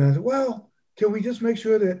 Well, can we just make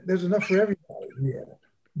sure that there's enough for everybody? Yeah,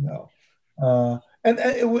 no. And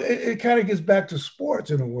it kind of gets back to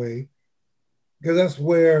sports in a way, because that's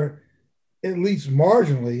where, at least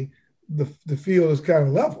marginally, the field is kind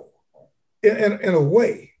of level in a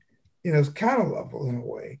way. It's kind of level in a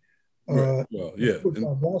way. Well, yeah.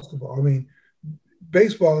 Basketball. I mean,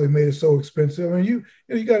 baseball, they made it so expensive. I mean,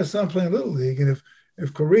 you got a son playing Little League, and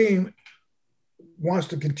if Kareem wants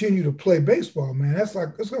to continue to play baseball, man, it's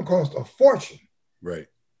going to cost a fortune. Right.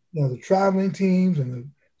 The traveling teams and the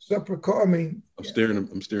separate car. I mean, I'm steering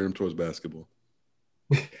him towards basketball.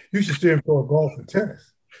 You should steer him toward golf and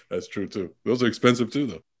tennis. That's true too. Those are expensive too,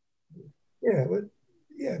 though. Yeah,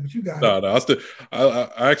 but you got it.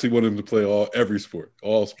 I actually want him to play every sport,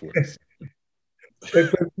 all sports. They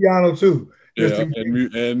play piano too. Yeah,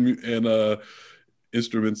 and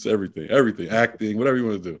instruments, everything, acting, whatever you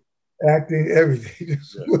want to do. Acting, everything,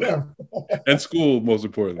 yeah. And school, most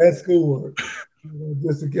importantly. And schoolwork,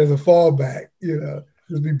 just as a fallback,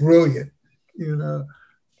 just be brilliant,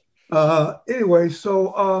 Anyway,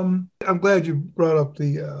 so I'm glad you brought up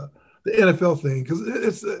the NFL thing, because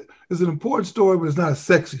it's an important story, but it's not a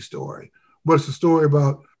sexy story. But it's a story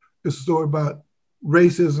about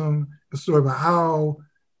racism. It's a story about how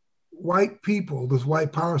white people, this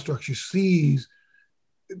white power structure, sees,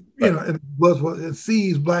 and it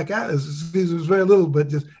sees black athletes. It sees very little, but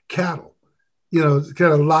just cattle. It's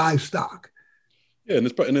kind of livestock. Yeah, and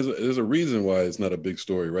there's a reason why it's not a big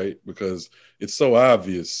story, right? Because it's so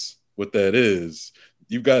obvious what that is.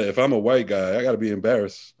 If I'm a white guy, I got to be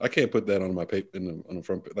embarrassed. I can't put that on my paper on the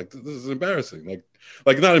front. Like, this is embarrassing.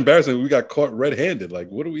 Like not embarrassing. We got caught red-handed. Like,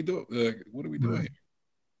 what are we doing? What are we doing?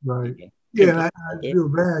 Right. Yeah, and I feel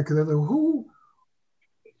bad because I was like, who?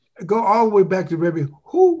 Go all the way back to Rebbe.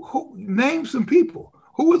 Who name some people?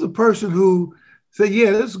 Who was the person who said,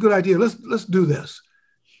 "Yeah, this is a good idea. Let's do this."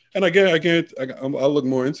 And I guarantee, I'll look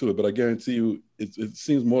more into it, but I guarantee you, it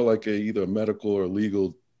seems more like either a medical or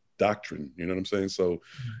legal doctrine. You know what I'm saying? So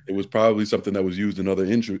it was probably something that was used in other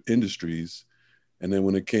industries. And then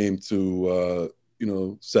when it came to,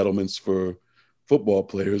 settlements for football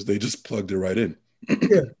players, they just plugged it right in.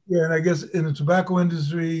 Yeah. And I guess in the tobacco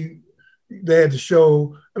industry, they had to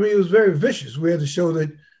show, it was very vicious. We had to show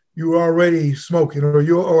that you were already smoking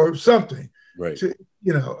or something. Right.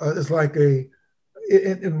 It's like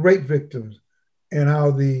in rape victims and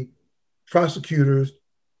how the prosecutors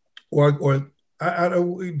or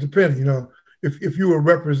depending, if you were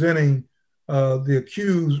representing the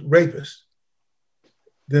accused rapist,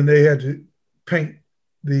 then they had to paint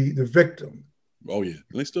the victim. Oh yeah,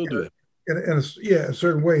 they still do that. In a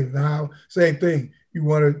certain way. Now, same thing. You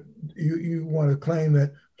want to claim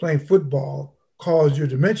that playing football caused your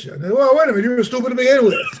dementia. And then, well, wait a minute, you were stupid to begin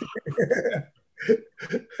with.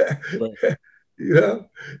 Right.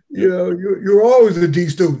 You're always a D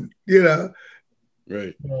student.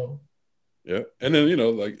 Right. Yeah, and then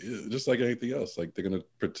just like anything else, like they're gonna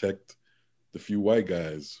protect the few white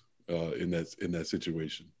guys in that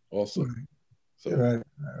situation also. Right. So right.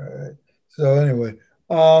 So anyway,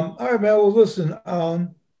 all right, man. Well, listen,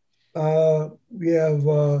 we have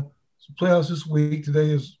some playoffs this week.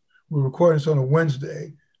 We're recording this on a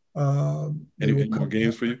Wednesday. Any more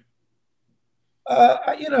games for you?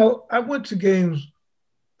 I went to games.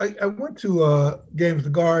 I went to games at the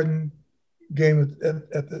Garden, game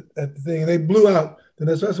at the thing, and they blew out. So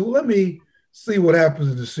I said, well, let me see what happens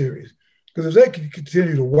in the series, because if they can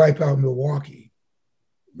continue to wipe out Milwaukee,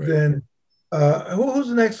 right, then who's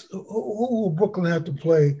the next? Who will Brooklyn have to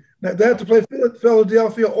play? They have to play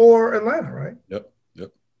Philadelphia or Atlanta, right? Yep.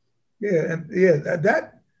 Yeah, and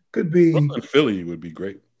that could be. Brooklyn, Philly would be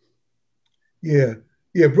great. Yeah.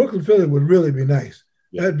 Brooklyn, Philly would really be nice.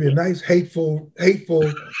 Yeah. That'd be a nice, hateful.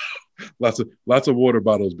 lots of water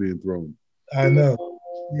bottles being thrown. I know.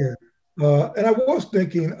 Yeah, and I was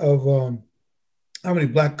thinking of how many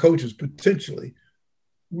black coaches potentially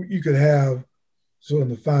you could have. So in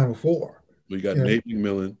the Final Four, we got Nate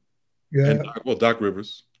McMillan. Yeah. And Doc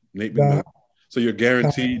Rivers, Nate McMillan. So you're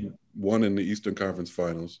guaranteed one in the Eastern Conference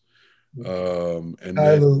Finals. And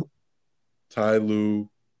Ty Lue,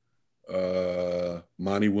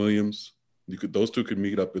 Monty Williams. Those two could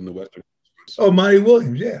meet up in the Western. Oh, Monty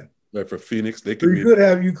Williams, yeah. Right, for Phoenix, they could.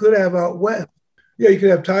 You could have out west. Yeah, you could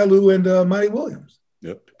have Ty Lue and Monty Williams.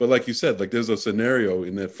 Yep, but like you said, there's a scenario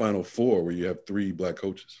in that Final Four where you have 3 black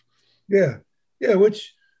coaches. Yeah,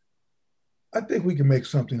 which I think we can make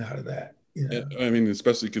something out of that. Yeah,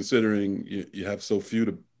 especially considering you have so few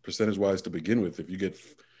to percentage-wise to begin with.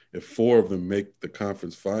 If 4 of them make the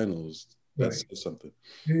conference finals, that's right. Something.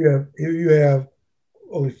 You have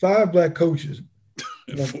only 5 black coaches,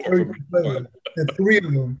 and 3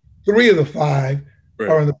 of the 5 right.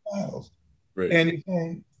 are in the finals. Right. And you're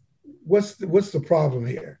saying, what's the problem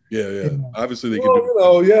here? Yeah. Obviously, they can do it.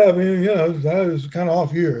 That was kind of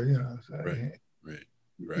off here. So, right.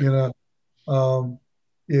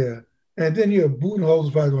 Yeah. And then you have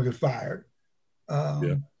Budenholzer probably going to get fired.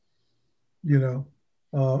 And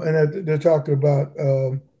they're talking about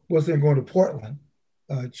what's going to Portland,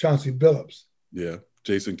 Chauncey Billups. Yeah.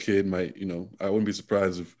 Jason Kidd might, I wouldn't be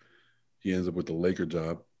surprised if he ends up with the Laker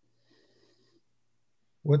job.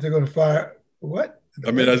 What they're going to fire? What?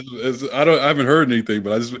 I haven't heard anything,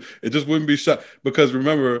 but it just wouldn't be shocked, because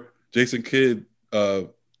remember, Jason Kidd,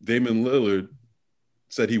 Damian Lillard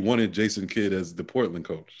said he wanted Jason Kidd as the Portland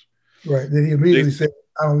coach. Right. Then he immediately said,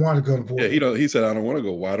 "I don't want to go to Portland." Yeah, he said, "I don't want to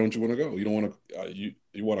go." Why don't you want to go? You don't want to.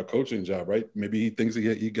 You want a coaching job, right? Maybe he thinks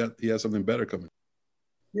he has something better coming.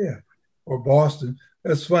 Yeah, or Boston.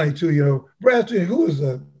 That's funny too. Brad Stevens, who is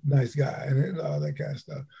a nice guy and all that kind of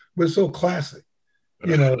stuff, but it's so classic.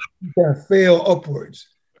 You kind of fail upwards.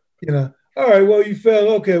 All right, well, you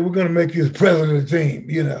failed. Okay, we're going to make you the president of the team.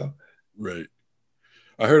 Right.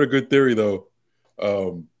 I heard a good theory though.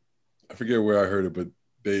 I forget where I heard it, but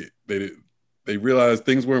they realized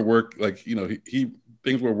things weren't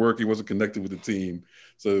things weren't working, wasn't connected with the team.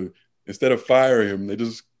 So instead of firing him, they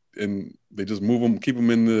just move him, keep him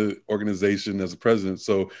in the organization as a president,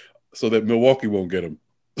 so that Milwaukee won't get him.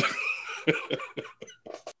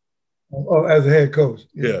 Oh, as a head coach.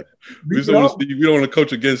 Yeah. We don't want to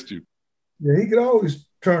coach against you. Yeah, he could always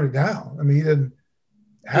turn it down. He didn't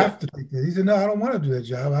have to take it. He said, "No, I don't want to do that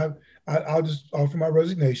job. I'll just offer my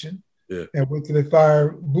resignation." Yeah. And wait till they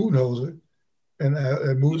fire Budenholzer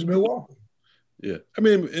and move to Milwaukee. Yeah. And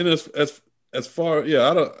as far,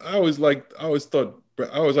 yeah, I always liked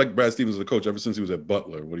Brad Stevens as a coach ever since he was at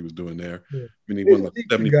Butler, what he was doing there. Yeah. He won like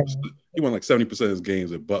 70%. He won like 70% of his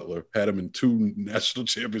games at Butler. Had him in 2 national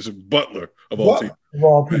championships. Butler of all teams. Of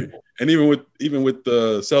all people. And even with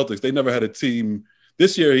the Celtics, they never had a team.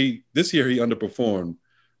 This year he underperformed,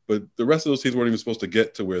 but the rest of those teams weren't even supposed to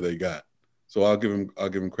get to where they got. So I'll give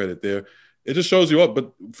him credit there. It just shows you up.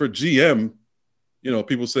 But for GM,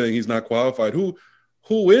 people saying he's not qualified.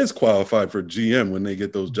 Who is qualified for GM when they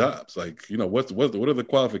get those jobs? Like, what are the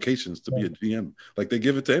qualifications to be a GM? Like, they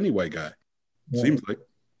give it to any white guy. Seems like.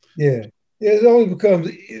 Yeah.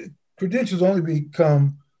 Credentials only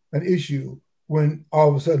become an issue when all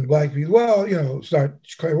of a sudden black people, start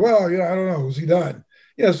claiming, I don't know, is he done?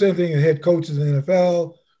 Same thing in head coaches in the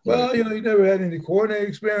NFL. Well, right. You never had any coordinator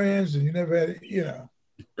experience, and you never had,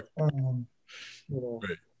 Right.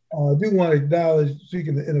 I do want to acknowledge,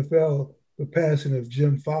 speaking of the NFL, the passing of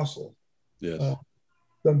Jim Fossil. Yes.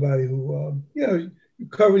 Somebody who, you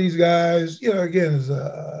cover these guys, again, is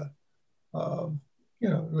a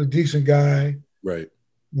decent guy. Right.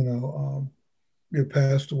 He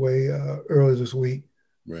passed away earlier this week.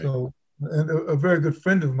 Right. So, and a very good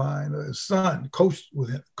friend of mine, his son, coached with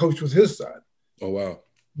his son. Oh, wow.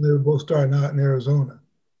 They were both starting out in Arizona.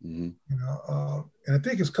 Mm-hmm. And I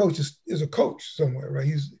think his coach is a coach somewhere, right?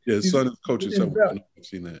 His son is coaching somewhere. I've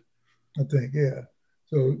seen that. I think, yeah.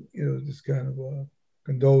 So, just kind of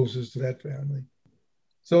condolences to that family.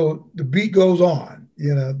 So the beat goes on,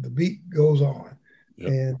 the beat goes on.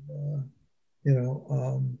 Yep.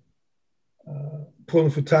 And,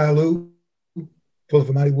 pulling for Ty Lue, pulling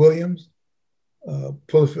for Monty Williams,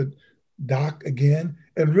 pulling for Doc again,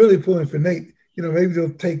 and really pulling for Nate. Maybe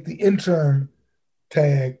they'll take the intern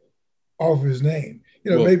tag off his name.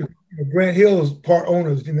 Maybe Grant Hill is part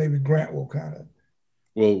owners. Maybe Grant will kind of.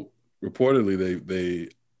 Well,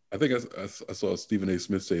 reportedly, I think I saw Stephen A.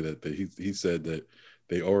 Smith say that he said that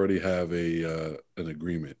they already have an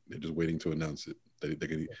agreement. They're just waiting to announce it.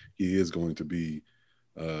 He is going to be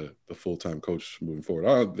the full-time coach moving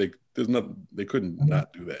forward. They couldn't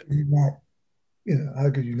not do that. How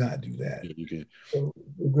could you not do that? Yeah, you can't. So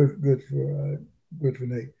good for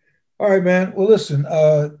Nate. All right, man. Well, listen,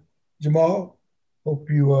 Jamal, hope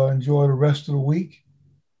you enjoy the rest of the week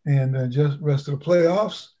and just rest of the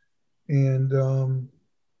playoffs, and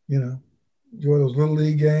enjoy those little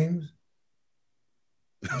league games.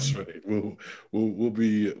 That's right. We'll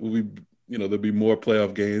be there'll be more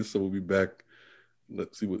playoff games, so we'll be back.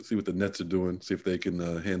 Let's see what the Nets are doing. See if they can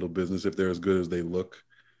handle business. If they're as good as they look.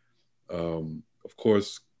 Of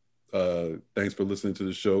course, thanks for listening to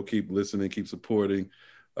the show. Keep listening. Keep supporting.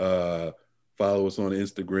 Follow us on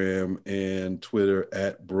Instagram and Twitter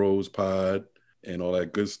 @BrosPod and all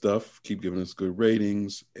that good stuff. Keep giving us good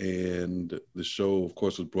ratings. And the show, of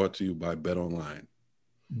course, was brought to you by Bet Online.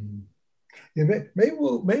 Mm-hmm. Yeah,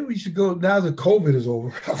 maybe we should go now that COVID is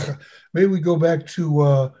over. Maybe we go back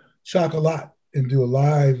to Chocolat and do a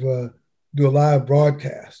live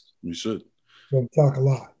broadcast. We should. From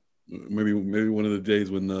Chocolat. Maybe one of the days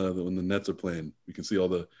when the Nets are playing, we can see all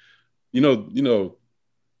the,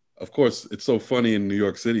 of course, it's so funny in New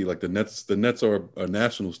York City. Like the Nets are a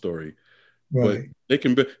national story, right? But they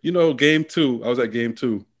can be. Game 2. I was at Game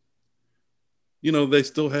 2. They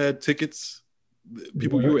still had tickets.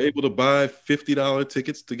 People, you were able to buy $50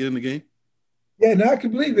 tickets to get in the game. Yeah, no, I can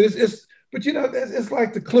believe it. But it's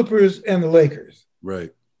like the Clippers and the Lakers,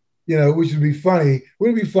 right? Which would be funny.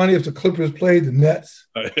 Wouldn't it be funny if the Clippers played the Nets?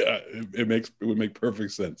 It would make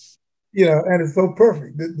perfect sense. And it's so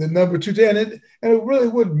perfect. The number 2 and it really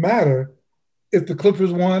wouldn't matter if the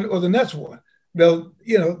Clippers won or the Nets won. The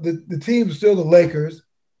team is still the Lakers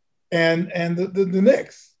and the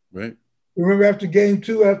Knicks. Right. Remember after Game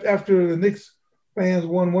 2, after the Knicks fans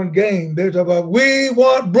won one game, they're talking about, we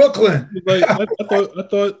want Brooklyn. Like, I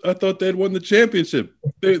thought they'd won the championship.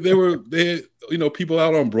 They had people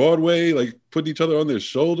out on Broadway like putting each other on their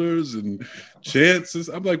shoulders and chances.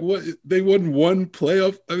 I'm like, what? They won one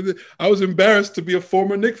playoff. I was embarrassed to be a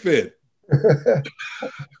former Knick fan.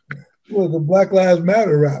 Well, the Black Lives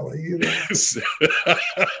Matter rally.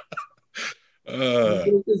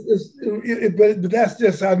 But that's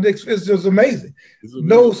just how Knicks. It's just amazing.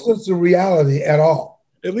 No sense of reality at all.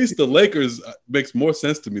 At least the Lakers makes more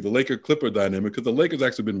sense to me. The Laker-Clipper dynamic, because the Lakers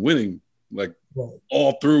actually been winning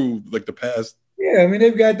all through the past. Yeah, I mean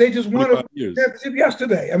they just won a championship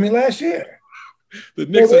yesterday. I mean last year. The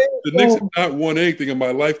Knicks have not won anything in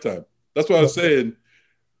my lifetime. That's what I was saying.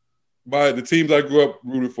 By the teams I grew up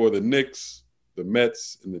rooting for, the Knicks, the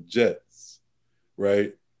Mets, and the Jets,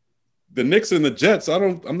 right? The Knicks and the Jets,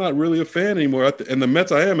 I'm not really a fan anymore. And the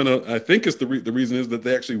Mets, I am, and I think it's the reason is that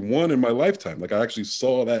they actually won in my lifetime. Like I actually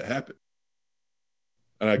saw that happen,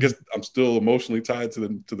 and I guess I'm still emotionally tied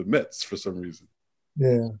to the Mets for some reason.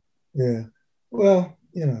 Yeah. Well,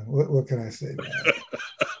 what can I say?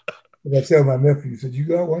 But I tell my nephew, he said, "You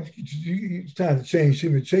got one. It's time to change.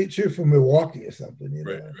 Cheer for Milwaukee or something,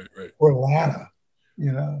 Right. or Atlanta,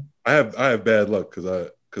 you know." I have bad luck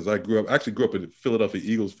because I grew up a Philadelphia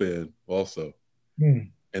Eagles fan also,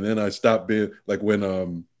 and then I stopped being like when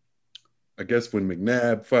I guess when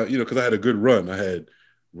McNabb, because I had a good run. I had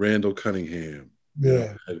Randall Cunningham,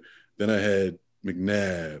 yeah. Then I had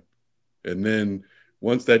McNabb, and then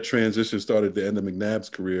once that transition started, the end of McNabb's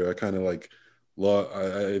career, I kind of like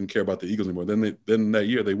I didn't care about the Eagles anymore. Then that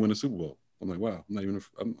year they win a Super Bowl. I'm like, wow, I'm not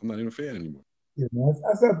even a fan anymore. Yeah,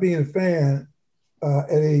 I stopped being a fan at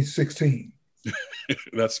age 16.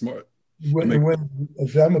 That's smart. I'm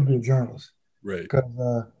gonna be a journalist, right? Because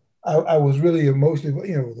I was really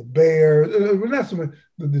emotionally, the Bears, not so much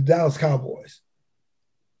the Dallas Cowboys.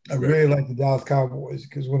 I really like the Dallas Cowboys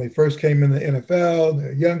because when they first came in the NFL,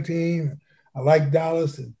 they're a young team. I liked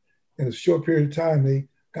Dallas, and in a short period of time, they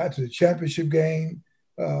got to the championship game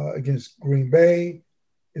against Green Bay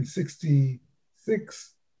in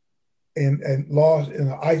 '66 and lost in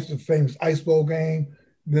the famous Ice Bowl game.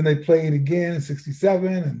 Then they played again in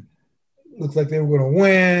 '67, and it looks like they were going to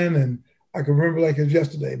win. And I can remember like it was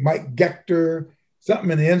yesterday, Mike Gector,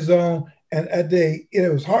 something in the end zone. And that day,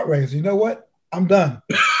 it was heart-wrenching. So you know what? I'm done.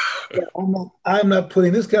 I'm not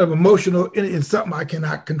putting this kind of emotional in something I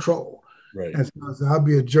cannot control. Right. And so I'll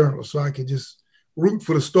be a journalist so I can just root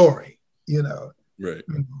for the story, Right.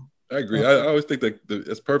 I agree. I always think that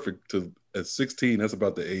it's perfect at 16, that's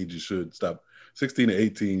about the age you should stop. 16 to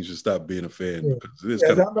 18, you should stop being a fan because it is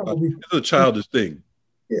it's a childish thing.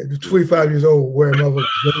 Yeah, 25 years old wearing mother.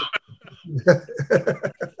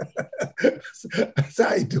 That's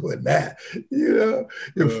how you doing that, you're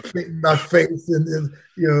my face and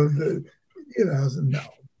I said, no, are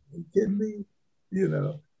you kidding me?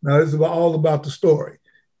 Now it's all about the story.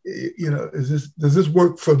 Does this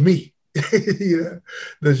work for me?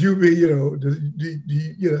 Does your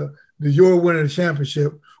winning a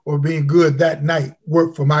championship or being good that night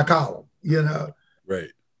work for my column?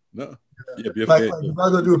 Right. No. Yeah, if I'm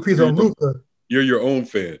gonna do a piece on Luther, you're your own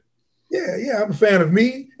fan. Yeah, I'm a fan of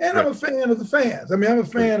me, and I'm a fan of the fans. I mean, I'm a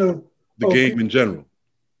fan of the game in general.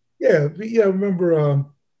 Yeah. I remember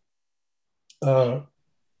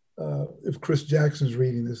if Chris Jackson's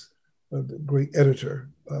reading this, the great editor,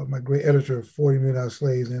 my great editor of 40 Million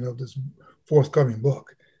Slaves and of this forthcoming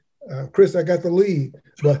book. Chris, I got the lead,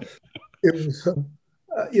 but it was,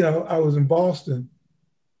 I was in Boston,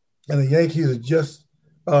 and the Yankees had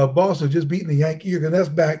Boston had just beaten the Yankees, and that's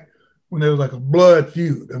back when there was like a blood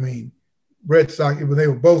feud. I mean, Red Sox, when they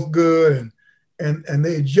were both good, and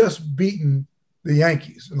they had just beaten the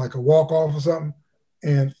Yankees in like a walk-off or something,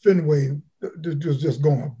 and Fenway was just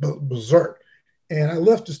going berserk. And I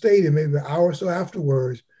left the stadium maybe an hour or so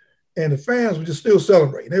afterwards, and the fans were just still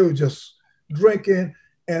celebrating. They were just drinking,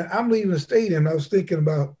 and I'm leaving the stadium, and I was thinking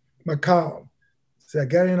about my column. So I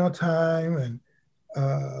got in on time, and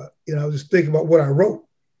I was just thinking about what I wrote,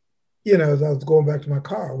 as I was going back to my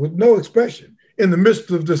car with no expression in the midst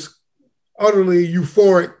of this utterly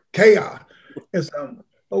euphoric chaos. And so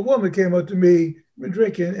a woman came up to me, been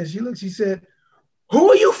drinking, and she said, "Who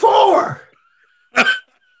are you for?"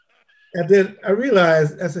 And then I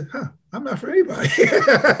realized, I said, I'm not for anybody.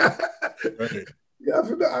 Right. I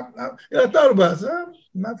thought about it. So I'm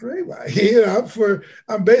not for anybody.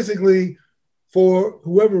 I'm basically for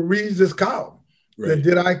whoever reads this column. Right. And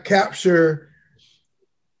did I capture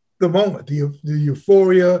the moment, the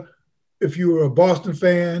euphoria, if you were a Boston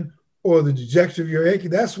fan, or the dejection of your Yankee?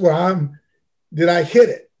 That's where did I hit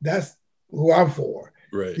it? That's who I'm for.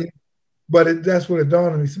 Right. But that's when it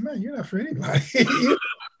dawned on me, said, man, you're not for anybody.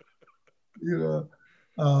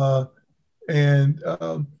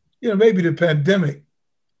 Maybe the pandemic,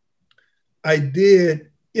 I did,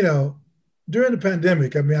 during the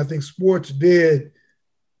pandemic, I mean, I think sports did,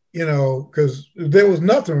 because there was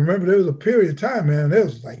nothing. Remember, there was a period of time, man, there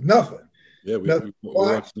was like nothing. Yeah, we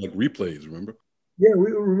watched like replays, remember? Yeah,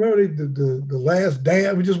 we remember the Last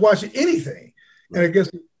Dance. We just watched anything. Right. And I guess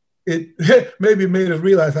it maybe made us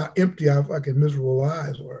realize how empty our fucking miserable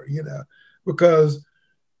lives were, because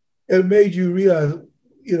it made you realize,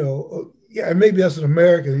 and maybe that's an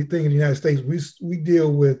American thing in the United States. We're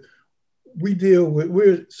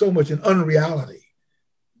so much in unreality.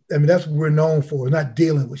 I mean, that's what we're known for, not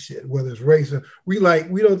dealing with shit, whether it's race. We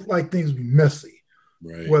don't like things to be messy.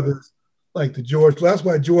 Right. Whether it's like that's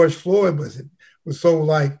why George Floyd was so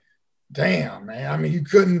like, damn, man. I mean,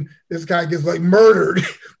 this guy gets like murdered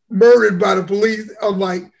by the police. I'm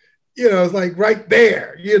like, it's like right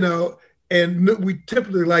there, and we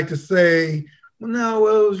typically like to say, no,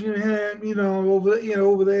 well, it was,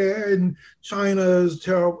 over there, and China is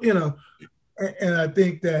terrible, and I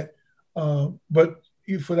think that But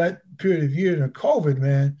for that period of years in COVID,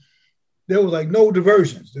 man, there was like no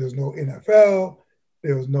diversions. There was no NFL.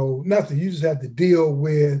 There was no nothing. You just had to deal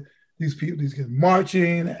with these people, these kids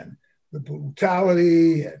marching and the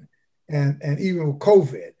brutality and even with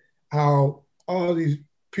COVID, how all these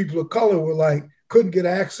people of color were like couldn't get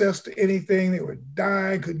access to anything. They were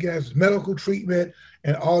dying, couldn't get access to medical treatment,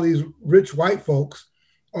 and all these rich white folks,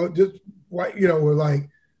 or just white, were like,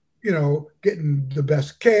 getting the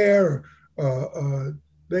best care.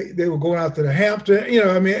 They were going out to the Hampton,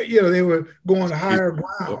 they were going to higher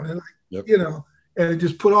ground, and and it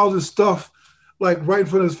just put all this stuff like right in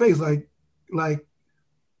front of his face, like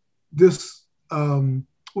this,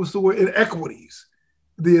 what's the word? Inequities.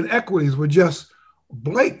 The inequities were just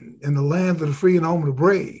blatant in the land of the free and home of the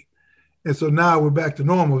brave. And so now we're back to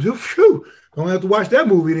normal. Phew, don't have to watch that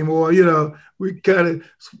movie anymore. We kind of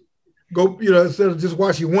go, instead of just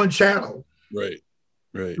watching one channel. Right.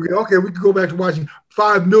 Okay, we can go back to watching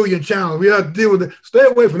 5 million channels. We have to deal with it. Stay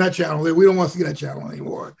away from that channel. We don't want to see that channel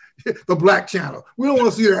anymore. The black channel. We don't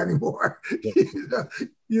want to see that anymore.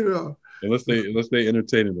 Unless they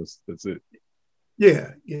entertaining us. That's it.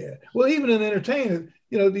 Yeah. Well, even in entertainment,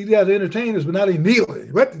 these guys are entertainers, but not even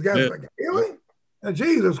kneeling. What, the guys are like, kneeling? And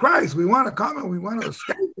Jesus Christ, we want to come and we want to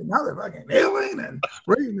escape, and now they're fucking kneeling and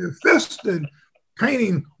raising their fists and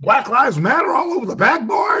painting Black Lives Matter all over the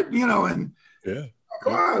backboard, and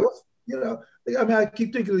come on, I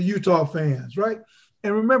keep thinking of the Utah fans, right?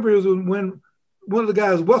 And remember, it was when one of the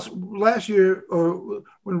guys last year, or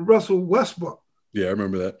when Russell Westbrook, I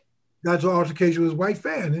remember that, got to altercation with his white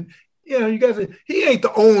fan, and you guys say he ain't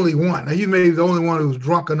the only one. Now, he may be the only one who was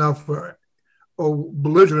drunk enough or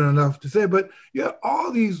belligerent enough to say, but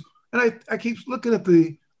all these, and I keep looking at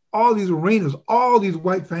all these arenas, all these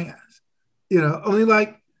white fans, only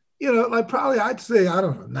like probably I'd say, I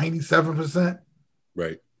don't know, 97%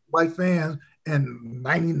 right white fans and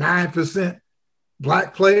 99%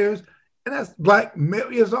 black players. And that's black,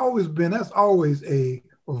 that's always a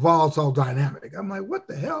volatile dynamic. I'm like, what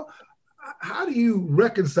the hell? How do you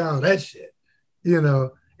reconcile that shit?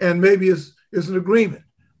 And maybe it's an agreement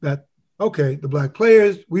that, okay, the black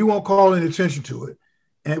players, we won't call any attention to it.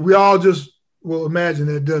 And we all just will imagine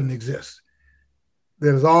that it doesn't exist.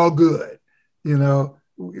 That it's all good. We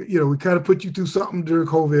kind of put you through something during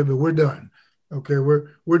COVID, but we're done. Okay,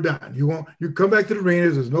 we're done. You come back to the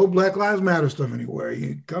arenas. There's no Black Lives Matter stuff anywhere.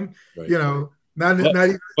 You come, right. Not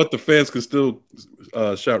even. But the fans can still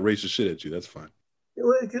shout racist shit at you. That's fine.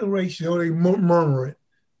 They can racial. They murmur it,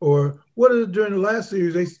 or what is it during the last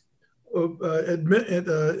series? They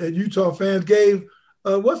at Utah fans gave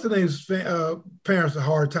what's the name's parents a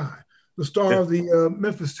hard time. The star of the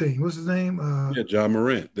Memphis team. What's his name? John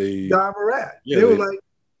Morant. John Morant. They were like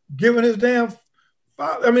giving his damn.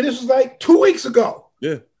 I mean, this was like 2 weeks ago.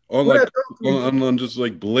 Yeah, on just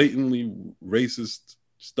like blatantly racist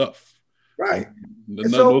stuff. Right.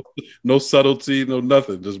 No subtlety, no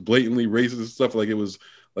nothing. Just blatantly racist stuff. Like it was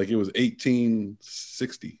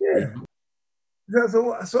 1860. Yeah.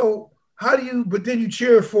 So how do you? But then you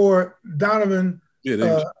cheer for Donovan.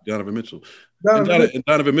 Yeah, Donovan Mitchell.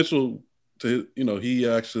 Donovan Mitchell. He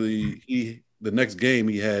the next game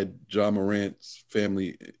he had John Morant's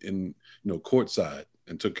family in courtside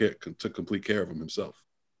and took complete care of him himself.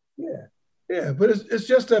 Yeah, but it's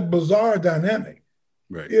just a bizarre dynamic.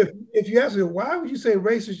 Right. If you ask me, why would you say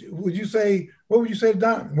racist? What would you say to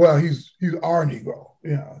Donovan? Well, he's our Negro.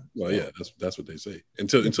 Well, yeah, that's what they say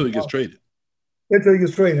until he gets traded. Until he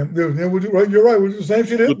gets traded, you're right. We'll do the same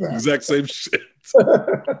shit. Exact same shit.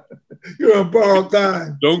 You're on borrowed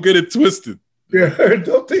time. Don't get it twisted. Yeah,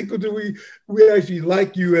 don't think that we actually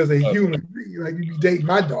like you as a human being, like you be dating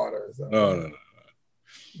my daughter. Or something. No.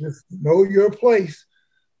 Just know your place.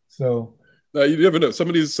 So no, you never know. Some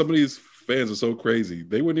of these fans are so crazy.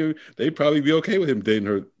 They'd probably be okay with him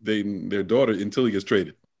dating their daughter until he gets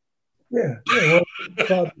traded. Yeah.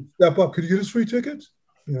 Well, step up. Could you get us free tickets?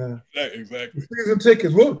 Yeah, exactly. Season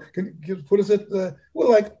tickets. Well, can you put us at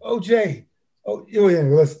like OJ. Oh yeah.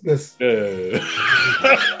 Let's.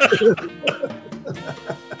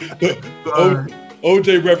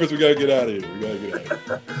 OJ reference. We gotta get out of here.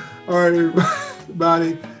 All right,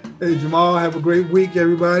 everybody. Hey, Jamal, have a great week,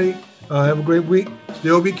 everybody. Have a great week.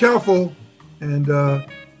 Still be careful and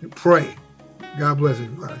pray. God bless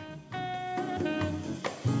everybody.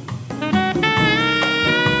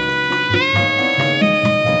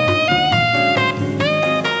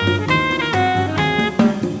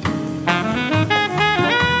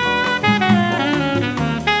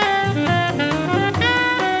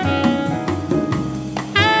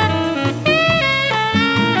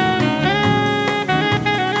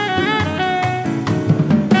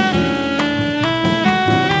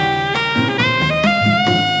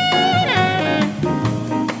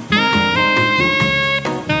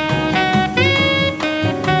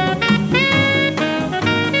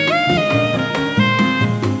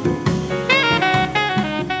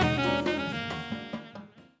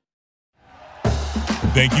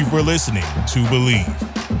 Thank you for listening to Believe.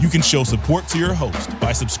 You can show support to your host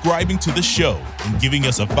by subscribing to the show and giving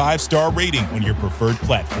us a 5-star rating on your preferred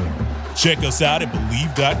platform. Check us out at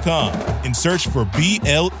Believe.com and search for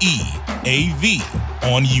BLEAV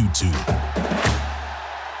on YouTube.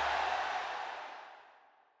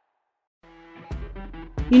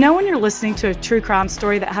 You know when you're listening to a true crime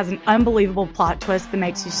story that has an unbelievable plot twist that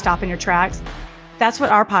makes you stop in your tracks? That's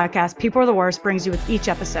what our podcast, People Are the Worst, brings you with each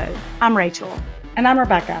episode. I'm Rachel. And I'm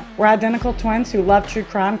Rebecca. We're identical twins who love true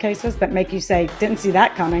crime cases that make you say, didn't see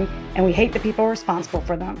that coming, and we hate the people responsible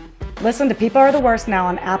for them. Listen to People Are the Worst now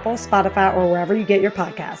on Apple, Spotify, or wherever you get your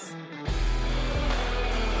podcasts.